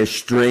and you hear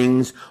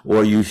strings,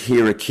 or you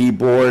hear a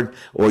keyboard,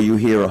 or you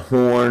hear a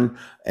horn,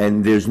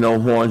 and there's no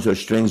horns or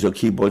strings or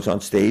keyboards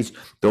on stage,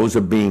 those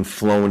are being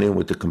flown in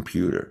with the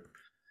computer.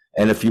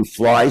 And if you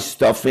fly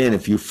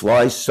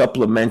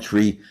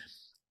supplementary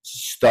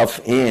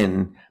stuff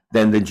in,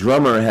 then the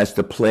drummer has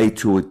to play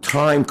to a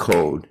time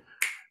code,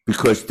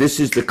 because this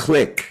is the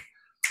click.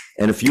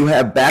 And if you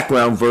have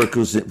background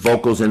vocals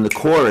in the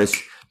chorus,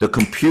 the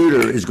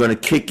computer is going to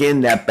kick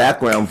in that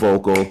background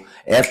vocal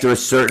after a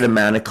certain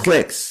amount of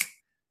clicks.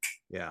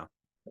 Yeah.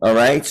 All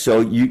right.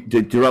 So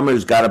the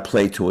drummer's got to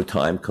play to a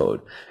time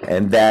code.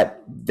 And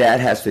that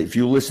has to, if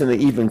you listen to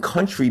even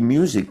country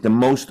music, the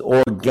most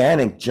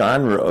organic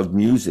genre of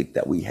music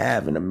that we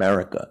have in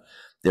America,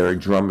 there are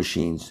drum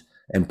machines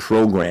and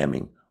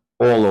programming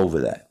all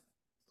over that,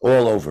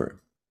 all over it.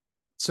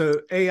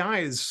 So AI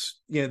is,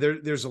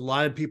 there's a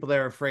lot of people that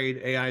are afraid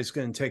AI is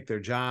going to take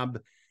their job.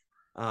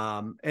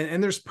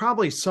 And there's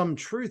probably some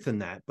truth in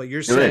that, but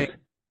you're saying,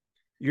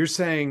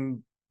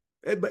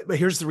 but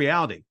here's the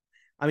reality.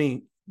 I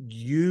mean,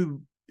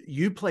 you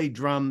you played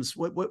drums.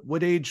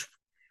 What age?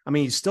 I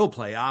mean, you still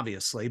play,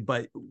 obviously,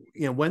 but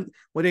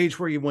what age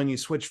were you when you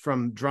switched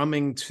from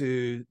drumming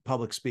to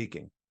public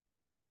speaking?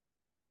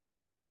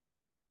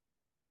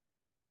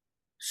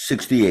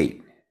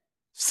 68.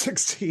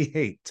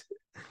 68.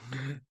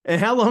 And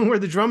how long were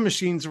the drum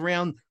machines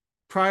around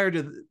prior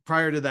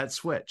to that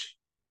switch?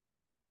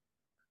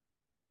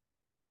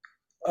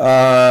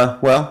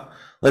 Well,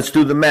 let's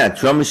do the math.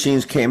 Drum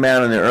machines came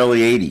out in the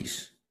early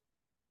 80s.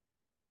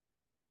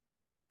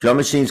 Drum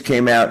machines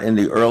came out in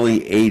the early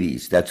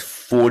 80s. That's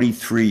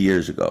 43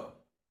 years ago.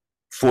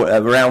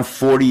 Around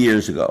 40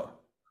 years ago.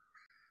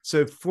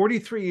 So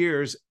 43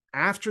 years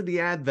after the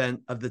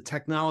advent of the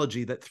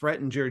technology that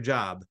threatened your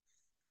job,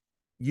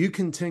 you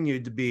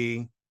continued to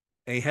be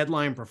a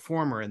headline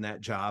performer in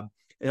that job.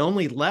 It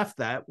only left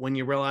that when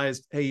you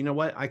realized, hey, you know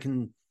what? I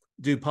can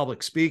do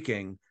public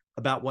speaking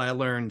about what I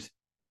learned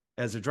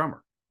as a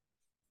drummer.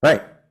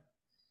 Right.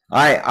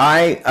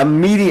 I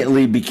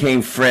immediately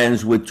became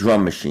friends with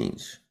drum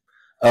machines.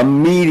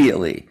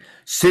 Immediately.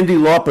 Cyndi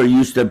Lauper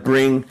used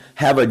to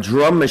have a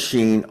drum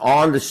machine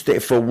on the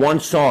stage for one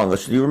song.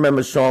 Do you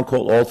remember a song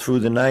called All Through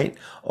the Night?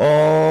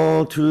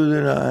 All through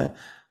the night.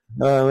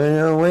 When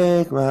I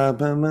wake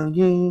up,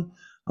 you.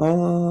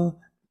 Oh,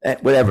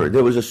 whatever.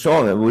 There was a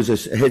song. It was a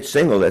hit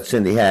single that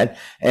Cyndi had,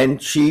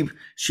 and she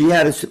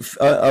had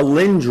a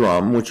Linn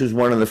drum, which was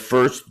one of the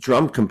first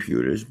drum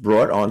computers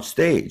brought on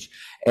stage,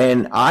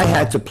 and I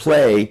had to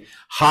play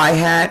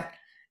hi-hat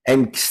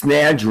and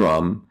snare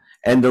drum,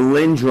 and the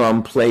Linn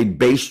drum played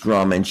bass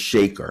drum and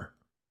shaker.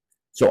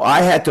 So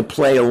I had to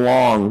play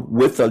along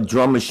with a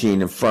drum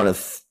machine in front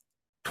of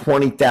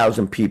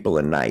 20,000 people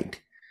a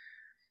night.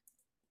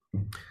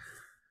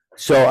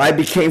 So I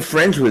became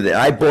friends with it.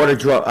 I bought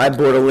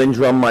a Linn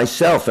drum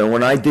myself, and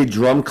when I did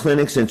drum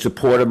clinics in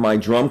support of my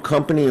drum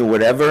company or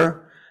whatever,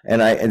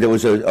 and there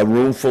was a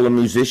room full of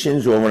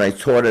musicians, or when I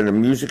taught at a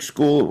music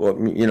school, or,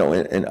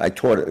 and I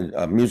taught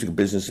a music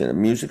business in a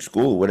music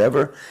school or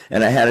whatever,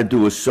 and I had to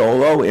do a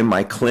solo in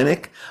my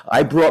clinic,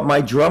 I brought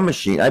my drum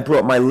machine. I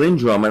brought my Linn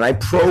drum, and I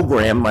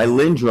programmed my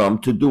Linn drum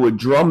to do a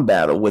drum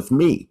battle with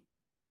me.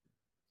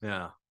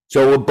 Yeah.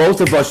 So both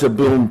of us are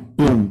boom,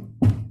 boom,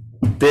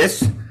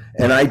 this.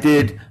 And I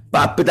did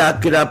drum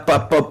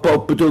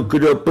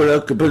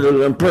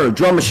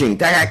machine.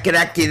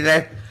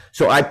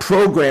 So I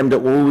programmed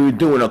it when we were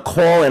doing a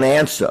call and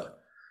answer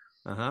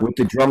with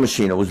the drum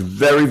machine. It was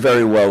very,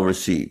 very well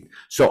received.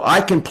 So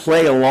I can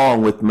play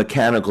along with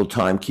mechanical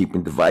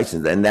timekeeping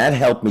devices, and that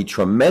helped me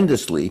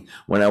tremendously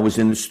when I was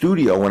in the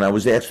studio, when I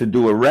was asked to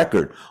do a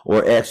record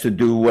or asked to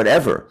do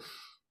whatever.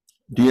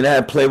 Do you know how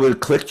to play with a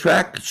click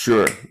track?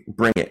 Sure,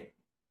 bring it.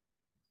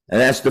 And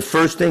that's the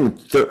first thing.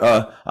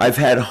 I've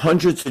had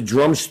hundreds of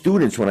drum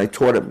students when I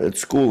taught at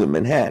school in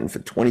Manhattan for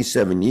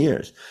 27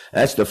 years.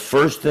 That's the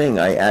first thing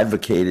I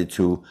advocated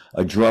to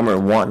a drummer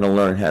wanting to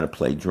learn how to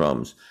play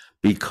drums.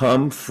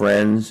 Become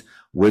friends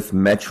with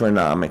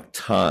metronomic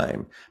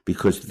time,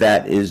 because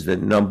that is the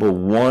number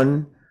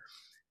one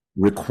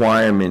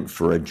requirement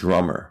for a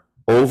drummer.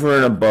 Over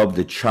and above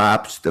the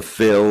chops, the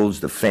fills,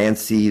 the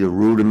fancy, the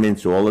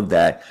rudiments, all of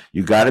that,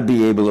 you got to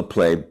be able to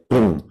play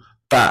boom,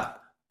 bop,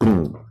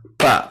 boom,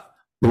 bop,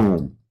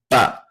 boom,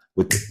 bop,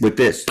 with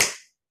this.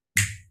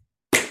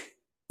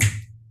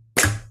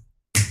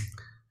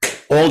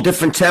 All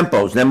different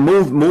tempos. Then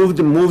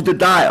move the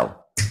dial.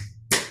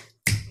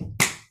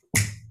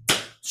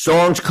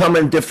 Songs come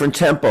in different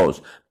tempos.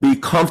 Be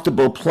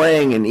comfortable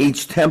playing in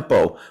each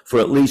tempo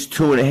for at least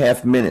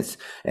 2.5 minutes,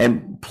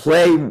 and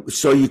play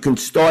so you can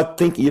start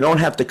thinking. You don't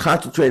have to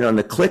concentrate on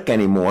the click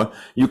anymore.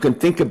 You can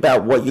think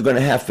about what you're going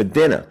to have for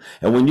dinner.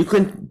 And when you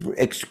can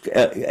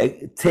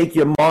take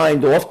your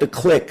mind off the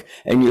click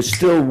and you're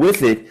still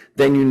with it,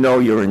 then you know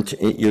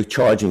you're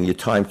charging your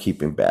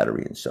timekeeping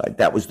battery inside.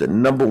 That was the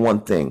number one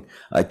thing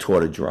I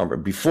taught a drummer.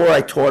 Before I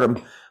taught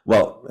him,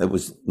 well, it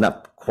was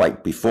not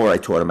quite before I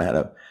taught him how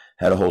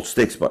to hold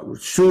sticks, but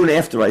soon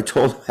after I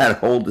told him how to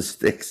hold the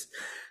sticks.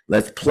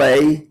 Let's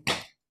play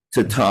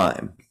to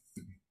time.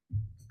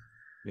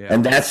 Yeah.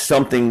 And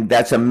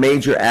that's a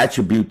major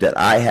attribute that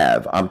I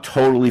have. I'm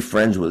totally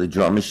friends with a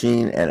drum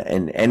machine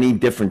and any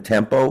different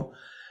tempo.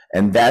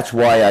 And that's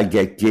why I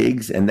get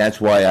gigs, and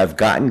that's why I've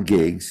gotten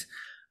gigs,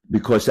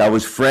 because I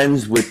was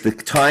friends with the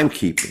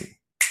timekeeping.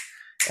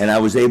 And I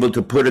was able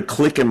to put a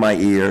click in my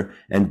ear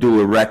and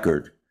do a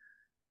record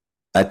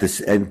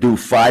and do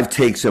 5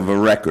 takes of a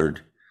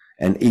record,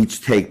 and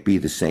each take be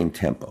the same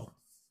tempo.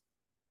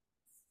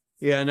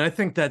 Yeah, and I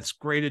think that's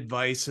great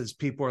advice as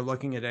people are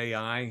looking at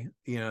AI.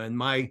 And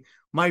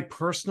my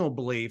personal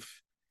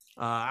belief,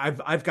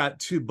 I've got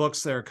 2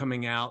 books that are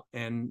coming out,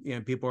 and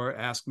people are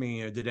asking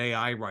me, did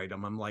AI write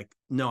them? I'm like,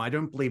 no, I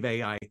don't believe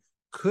AI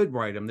could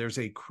write them. There's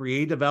a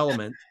creative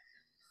element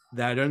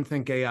that I don't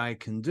think AI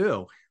can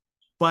do,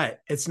 but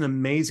it's an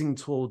amazing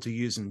tool to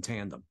use in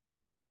tandem.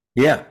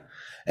 Yeah.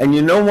 And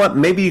you know what?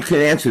 Maybe you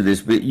could answer this,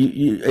 but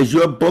is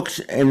your books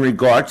in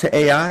regard to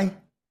AI?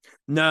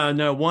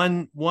 No.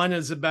 One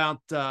is about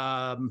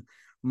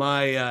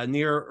my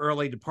near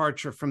early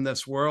departure from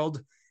this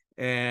world,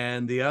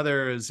 and the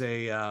other is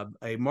a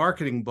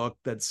marketing book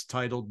that's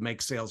titled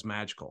 "Make Sales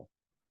Magical."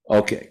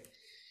 Okay.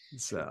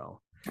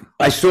 So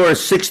I saw a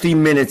 60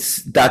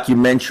 Minutes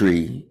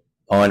documentary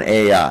on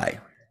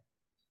AI,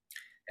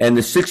 and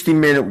the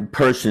 60-minute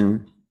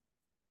person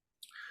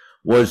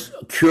was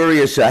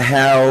curious at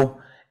how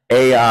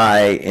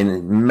AI, in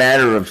a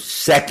matter of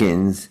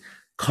seconds,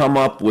 come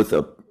up with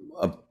a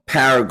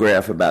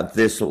paragraph about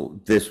this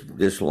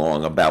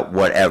long about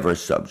whatever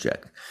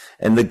subject.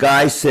 And the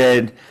guy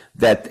said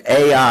that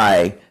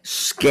AI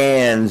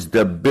scans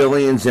the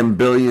billions and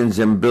billions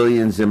and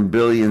billions and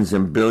billions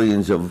and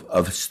billions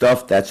of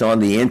stuff that's on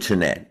the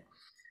internet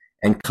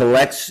and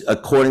collects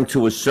according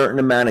to a certain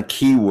amount of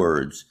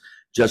keywords,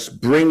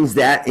 just brings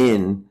that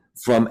in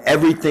from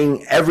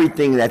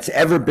everything that's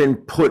ever been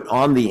put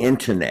on the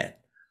internet.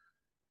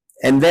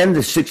 And then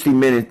the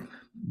 60-minute,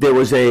 there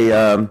was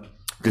the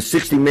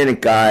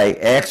 60-minute guy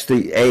asked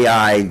the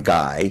AI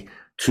guy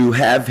to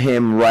have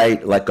him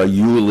write like a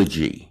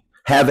eulogy,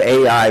 have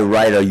AI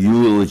write a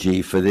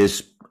eulogy for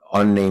this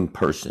unnamed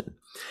person.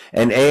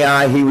 And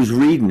AI, he was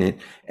reading it,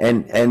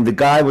 and the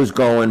guy was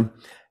going,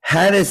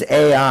 how does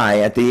AI,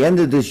 at the end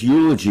of this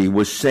eulogy,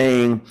 was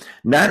saying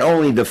not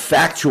only the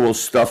factual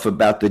stuff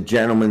about the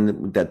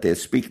gentleman that they're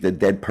speaking, the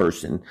dead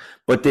person,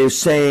 but they're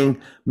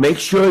saying, make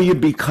sure you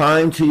be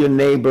kind to your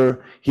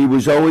neighbor. He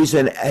was always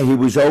an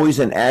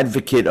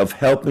advocate of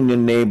helping your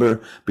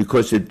neighbor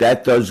because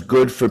that does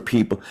good for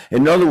people.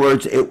 In other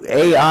words,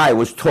 AI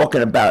was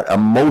talking about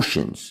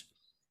emotions.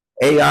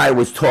 AI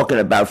was talking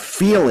about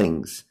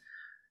feelings.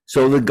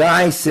 So the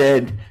guy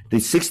said, the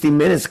 60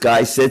 Minutes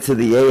guy said to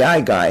the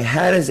AI guy,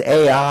 how does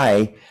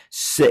AI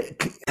say,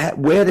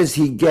 where does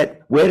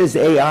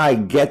AI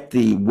get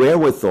the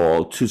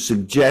wherewithal to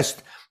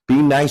suggest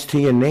be nice to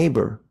your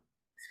neighbor?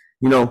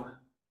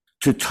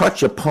 To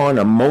touch upon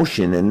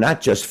emotion and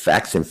not just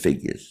facts and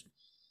figures.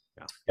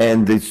 Yeah.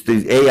 And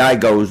the AI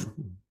goes,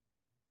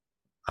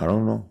 I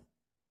don't know.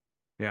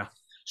 Yeah.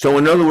 So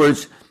in other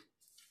words,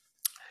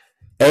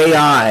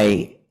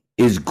 AI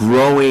is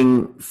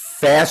growing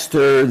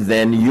faster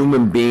than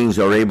human beings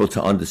are able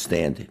to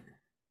understand it.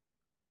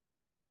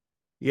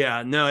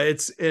 Yeah, no,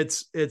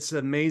 it's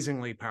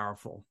amazingly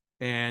powerful.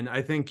 And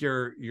I think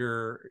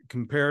your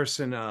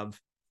comparison of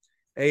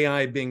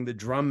AI being the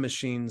drum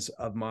machines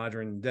of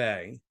modern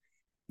day,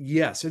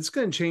 yes, it's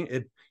going to change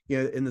it.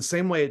 In the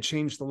same way it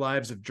changed the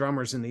lives of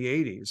drummers in the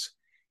 80s,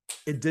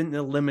 it didn't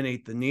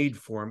eliminate the need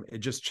for them. It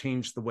just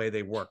changed the way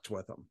they worked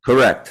with them.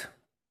 Correct.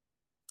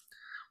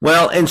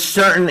 Well, in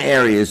certain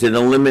areas, it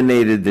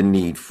eliminated the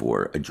need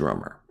for a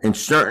drummer. In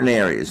certain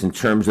areas, in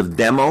terms of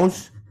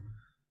demos,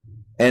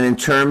 and in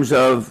terms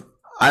of,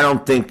 I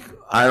don't think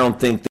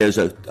there's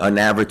an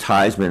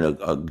advertisement,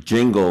 a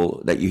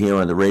jingle that you hear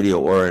on the radio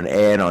or an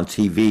ad on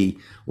TV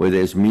where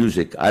there's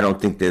music. I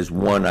don't think there's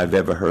one I've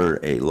ever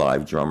heard a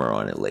live drummer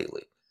on it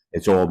lately.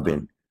 It's all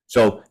been.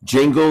 So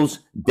jingles,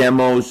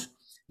 demos,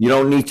 you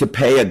don't need to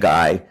pay a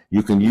guy.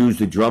 You can use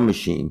the drum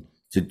machine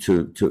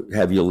to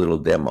have your little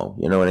demo.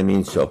 You know what I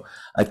mean? So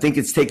I think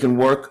it's taken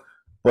work,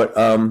 but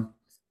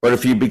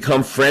if you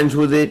become friends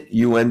with it,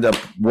 you end up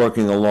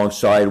working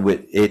alongside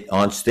with it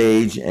on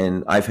stage.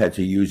 And I've had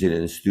to use it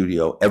in the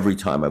studio every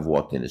time I've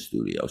walked in the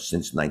studio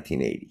since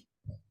 1980.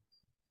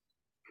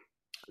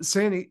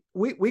 Sandy,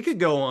 we could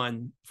go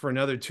on for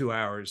another 2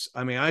 hours.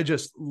 I mean, I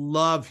just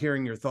love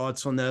hearing your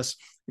thoughts on this,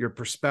 your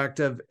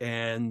perspective,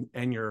 and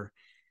your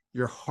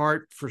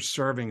heart for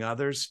serving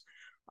others.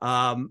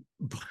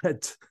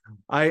 But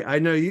I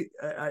know you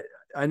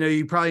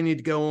probably need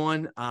to go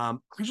on. I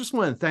just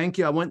want to thank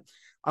you.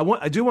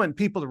 I do want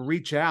people to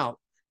reach out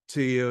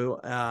to you.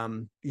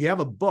 You have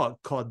a book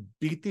called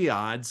Beat the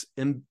Odds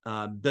in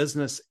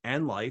Business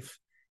and Life,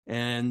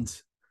 and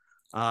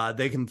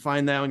they can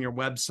find that on your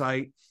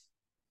website.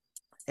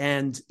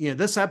 And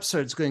this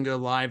episode is going to go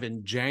live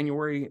in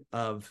January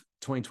of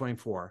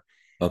 2024.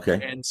 Okay.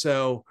 And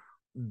so,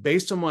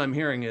 based on what I'm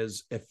hearing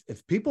is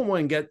if people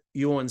want to get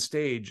you on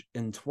stage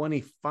in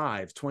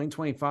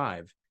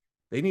 2025,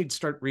 they need to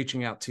start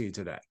reaching out to you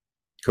today.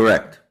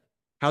 Correct.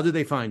 How do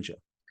they find you?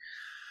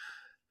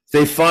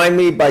 They find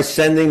me by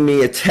sending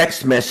me a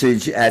text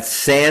message at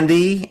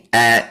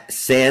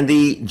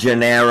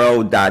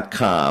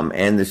sandy@sandygennaro.com.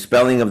 And the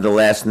spelling of the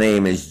last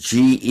name is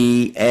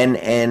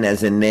Genn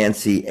as in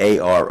Nancy,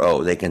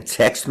 ARO. They can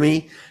text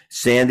me,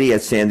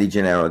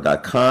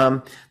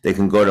 sandy@sandygennaro.com. They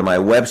can go to my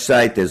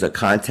website. There's a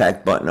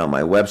contact button on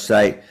my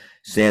website,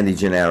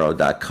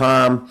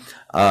 sandygennaro.com.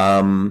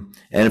 And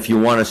if you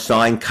want a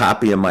signed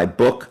copy of my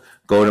book,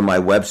 go to my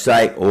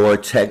website or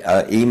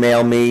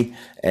email me,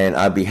 and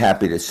I'd be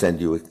happy to send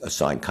you a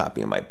signed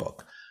copy of my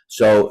book.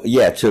 So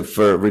yeah,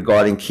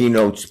 regarding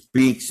keynote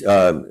speaks,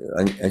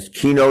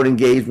 keynote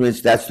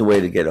engagements, that's the way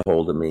to get a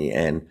hold of me,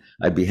 and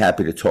I'd be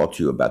happy to talk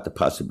to you about the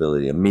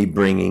possibility of me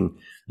bringing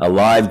a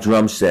live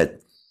drum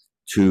set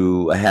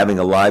to having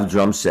a live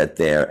drum set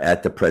there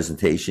at the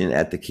presentation,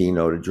 at the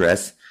keynote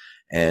address,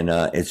 and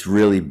it's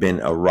really been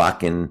a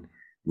rocking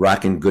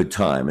good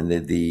time, and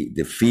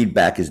the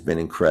feedback has been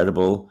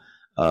incredible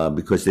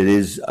because it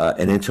is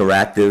an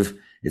interactive.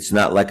 It's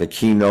not like a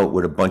keynote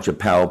with a bunch of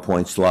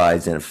PowerPoint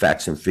slides and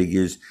facts and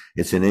figures.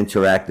 It's an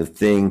interactive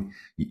thing.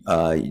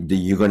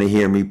 You're going to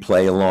hear me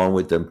play along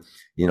with the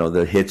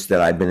hits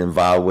that I've been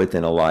involved with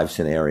in a live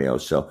scenario.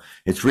 So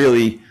it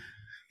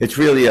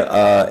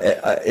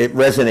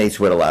resonates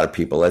with a lot of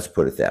people. Let's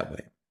put it that way.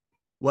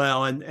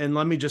 Well, and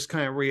let me just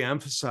kind of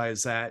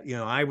reemphasize that,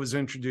 I was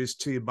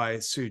introduced to you by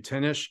Sue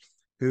Tinish,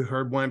 who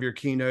heard one of your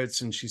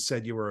keynotes, and she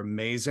said you were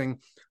amazing.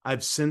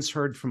 I've since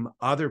heard from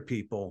other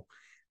people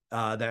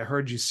that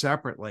heard you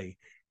separately,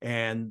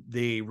 and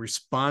the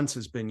response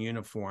has been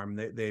uniform.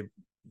 They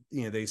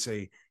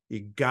say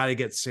you got to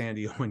get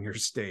Sandy on your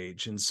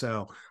stage, and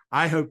so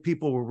I hope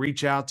people will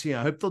reach out to you.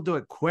 I hope they'll do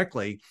it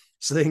quickly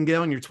so they can get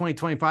on your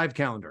 2025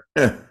 calendar.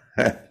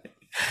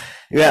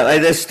 Yeah,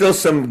 there's still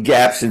some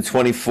gaps in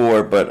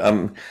 24, but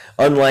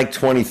unlike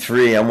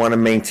 23, I want to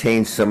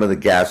maintain some of the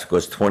gaps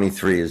because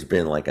 23 has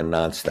been like a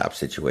nonstop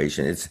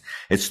situation. It's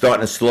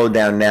starting to slow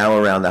down now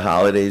around the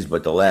holidays,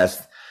 but the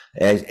last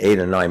 8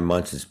 or 9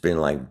 months, it's been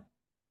like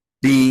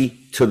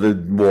B to the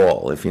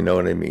wall, if you know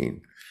what I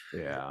mean.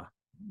 Yeah.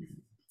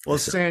 Well,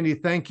 Sandy,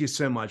 thank you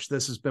so much.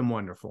 This has been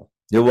wonderful.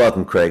 You're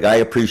welcome, Craig. I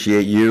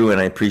appreciate you,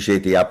 and I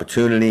appreciate the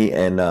opportunity.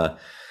 And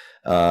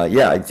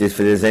if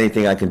there's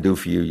anything I can do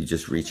for you, you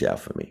just reach out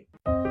for me.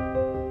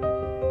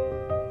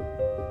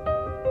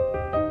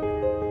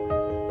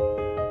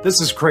 This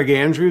is Craig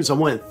Andrews. I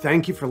want to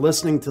thank you for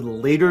listening to the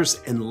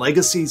Leaders and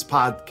Legacies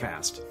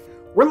podcast.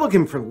 We're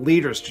looking for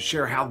leaders to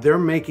share how they're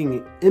making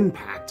an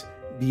impact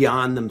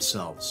beyond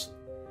themselves.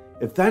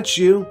 If that's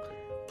you,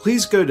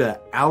 please go to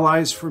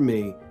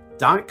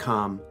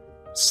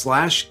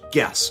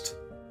alliesforme.com/guest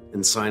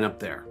and sign up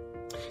there.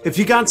 If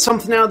you got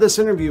something out of this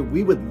interview,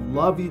 we would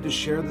love you to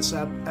share this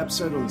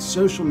episode on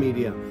social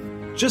media.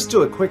 Just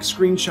do a quick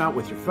screenshot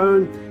with your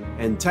phone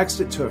and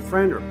text it to a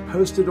friend or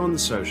post it on the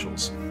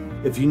socials.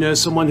 If you know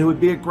someone who would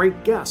be a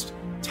great guest,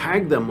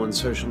 tag them on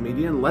social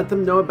media and let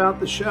them know about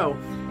the show,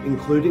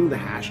 including the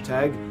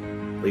hashtag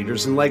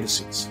Leaders and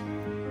Legacies.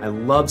 I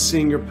love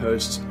seeing your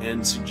posts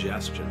and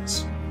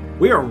suggestions.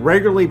 We are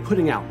regularly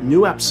putting out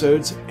new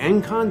episodes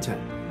and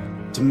content.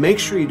 To make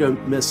sure you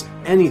don't miss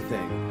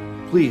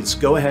anything, please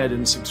go ahead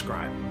and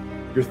subscribe.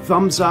 Your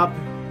thumbs up,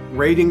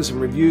 ratings,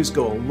 and reviews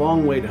go a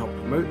long way to help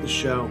promote the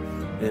show,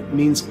 and it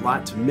means a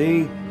lot to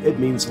me. It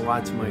means a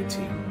lot to my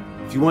team.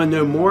 If you want to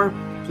know more,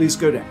 please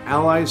go to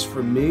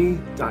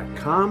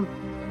alliesforme.com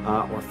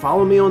or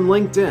follow me on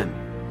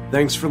LinkedIn.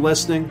 Thanks for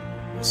listening.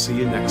 We'll see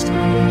you next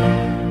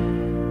time.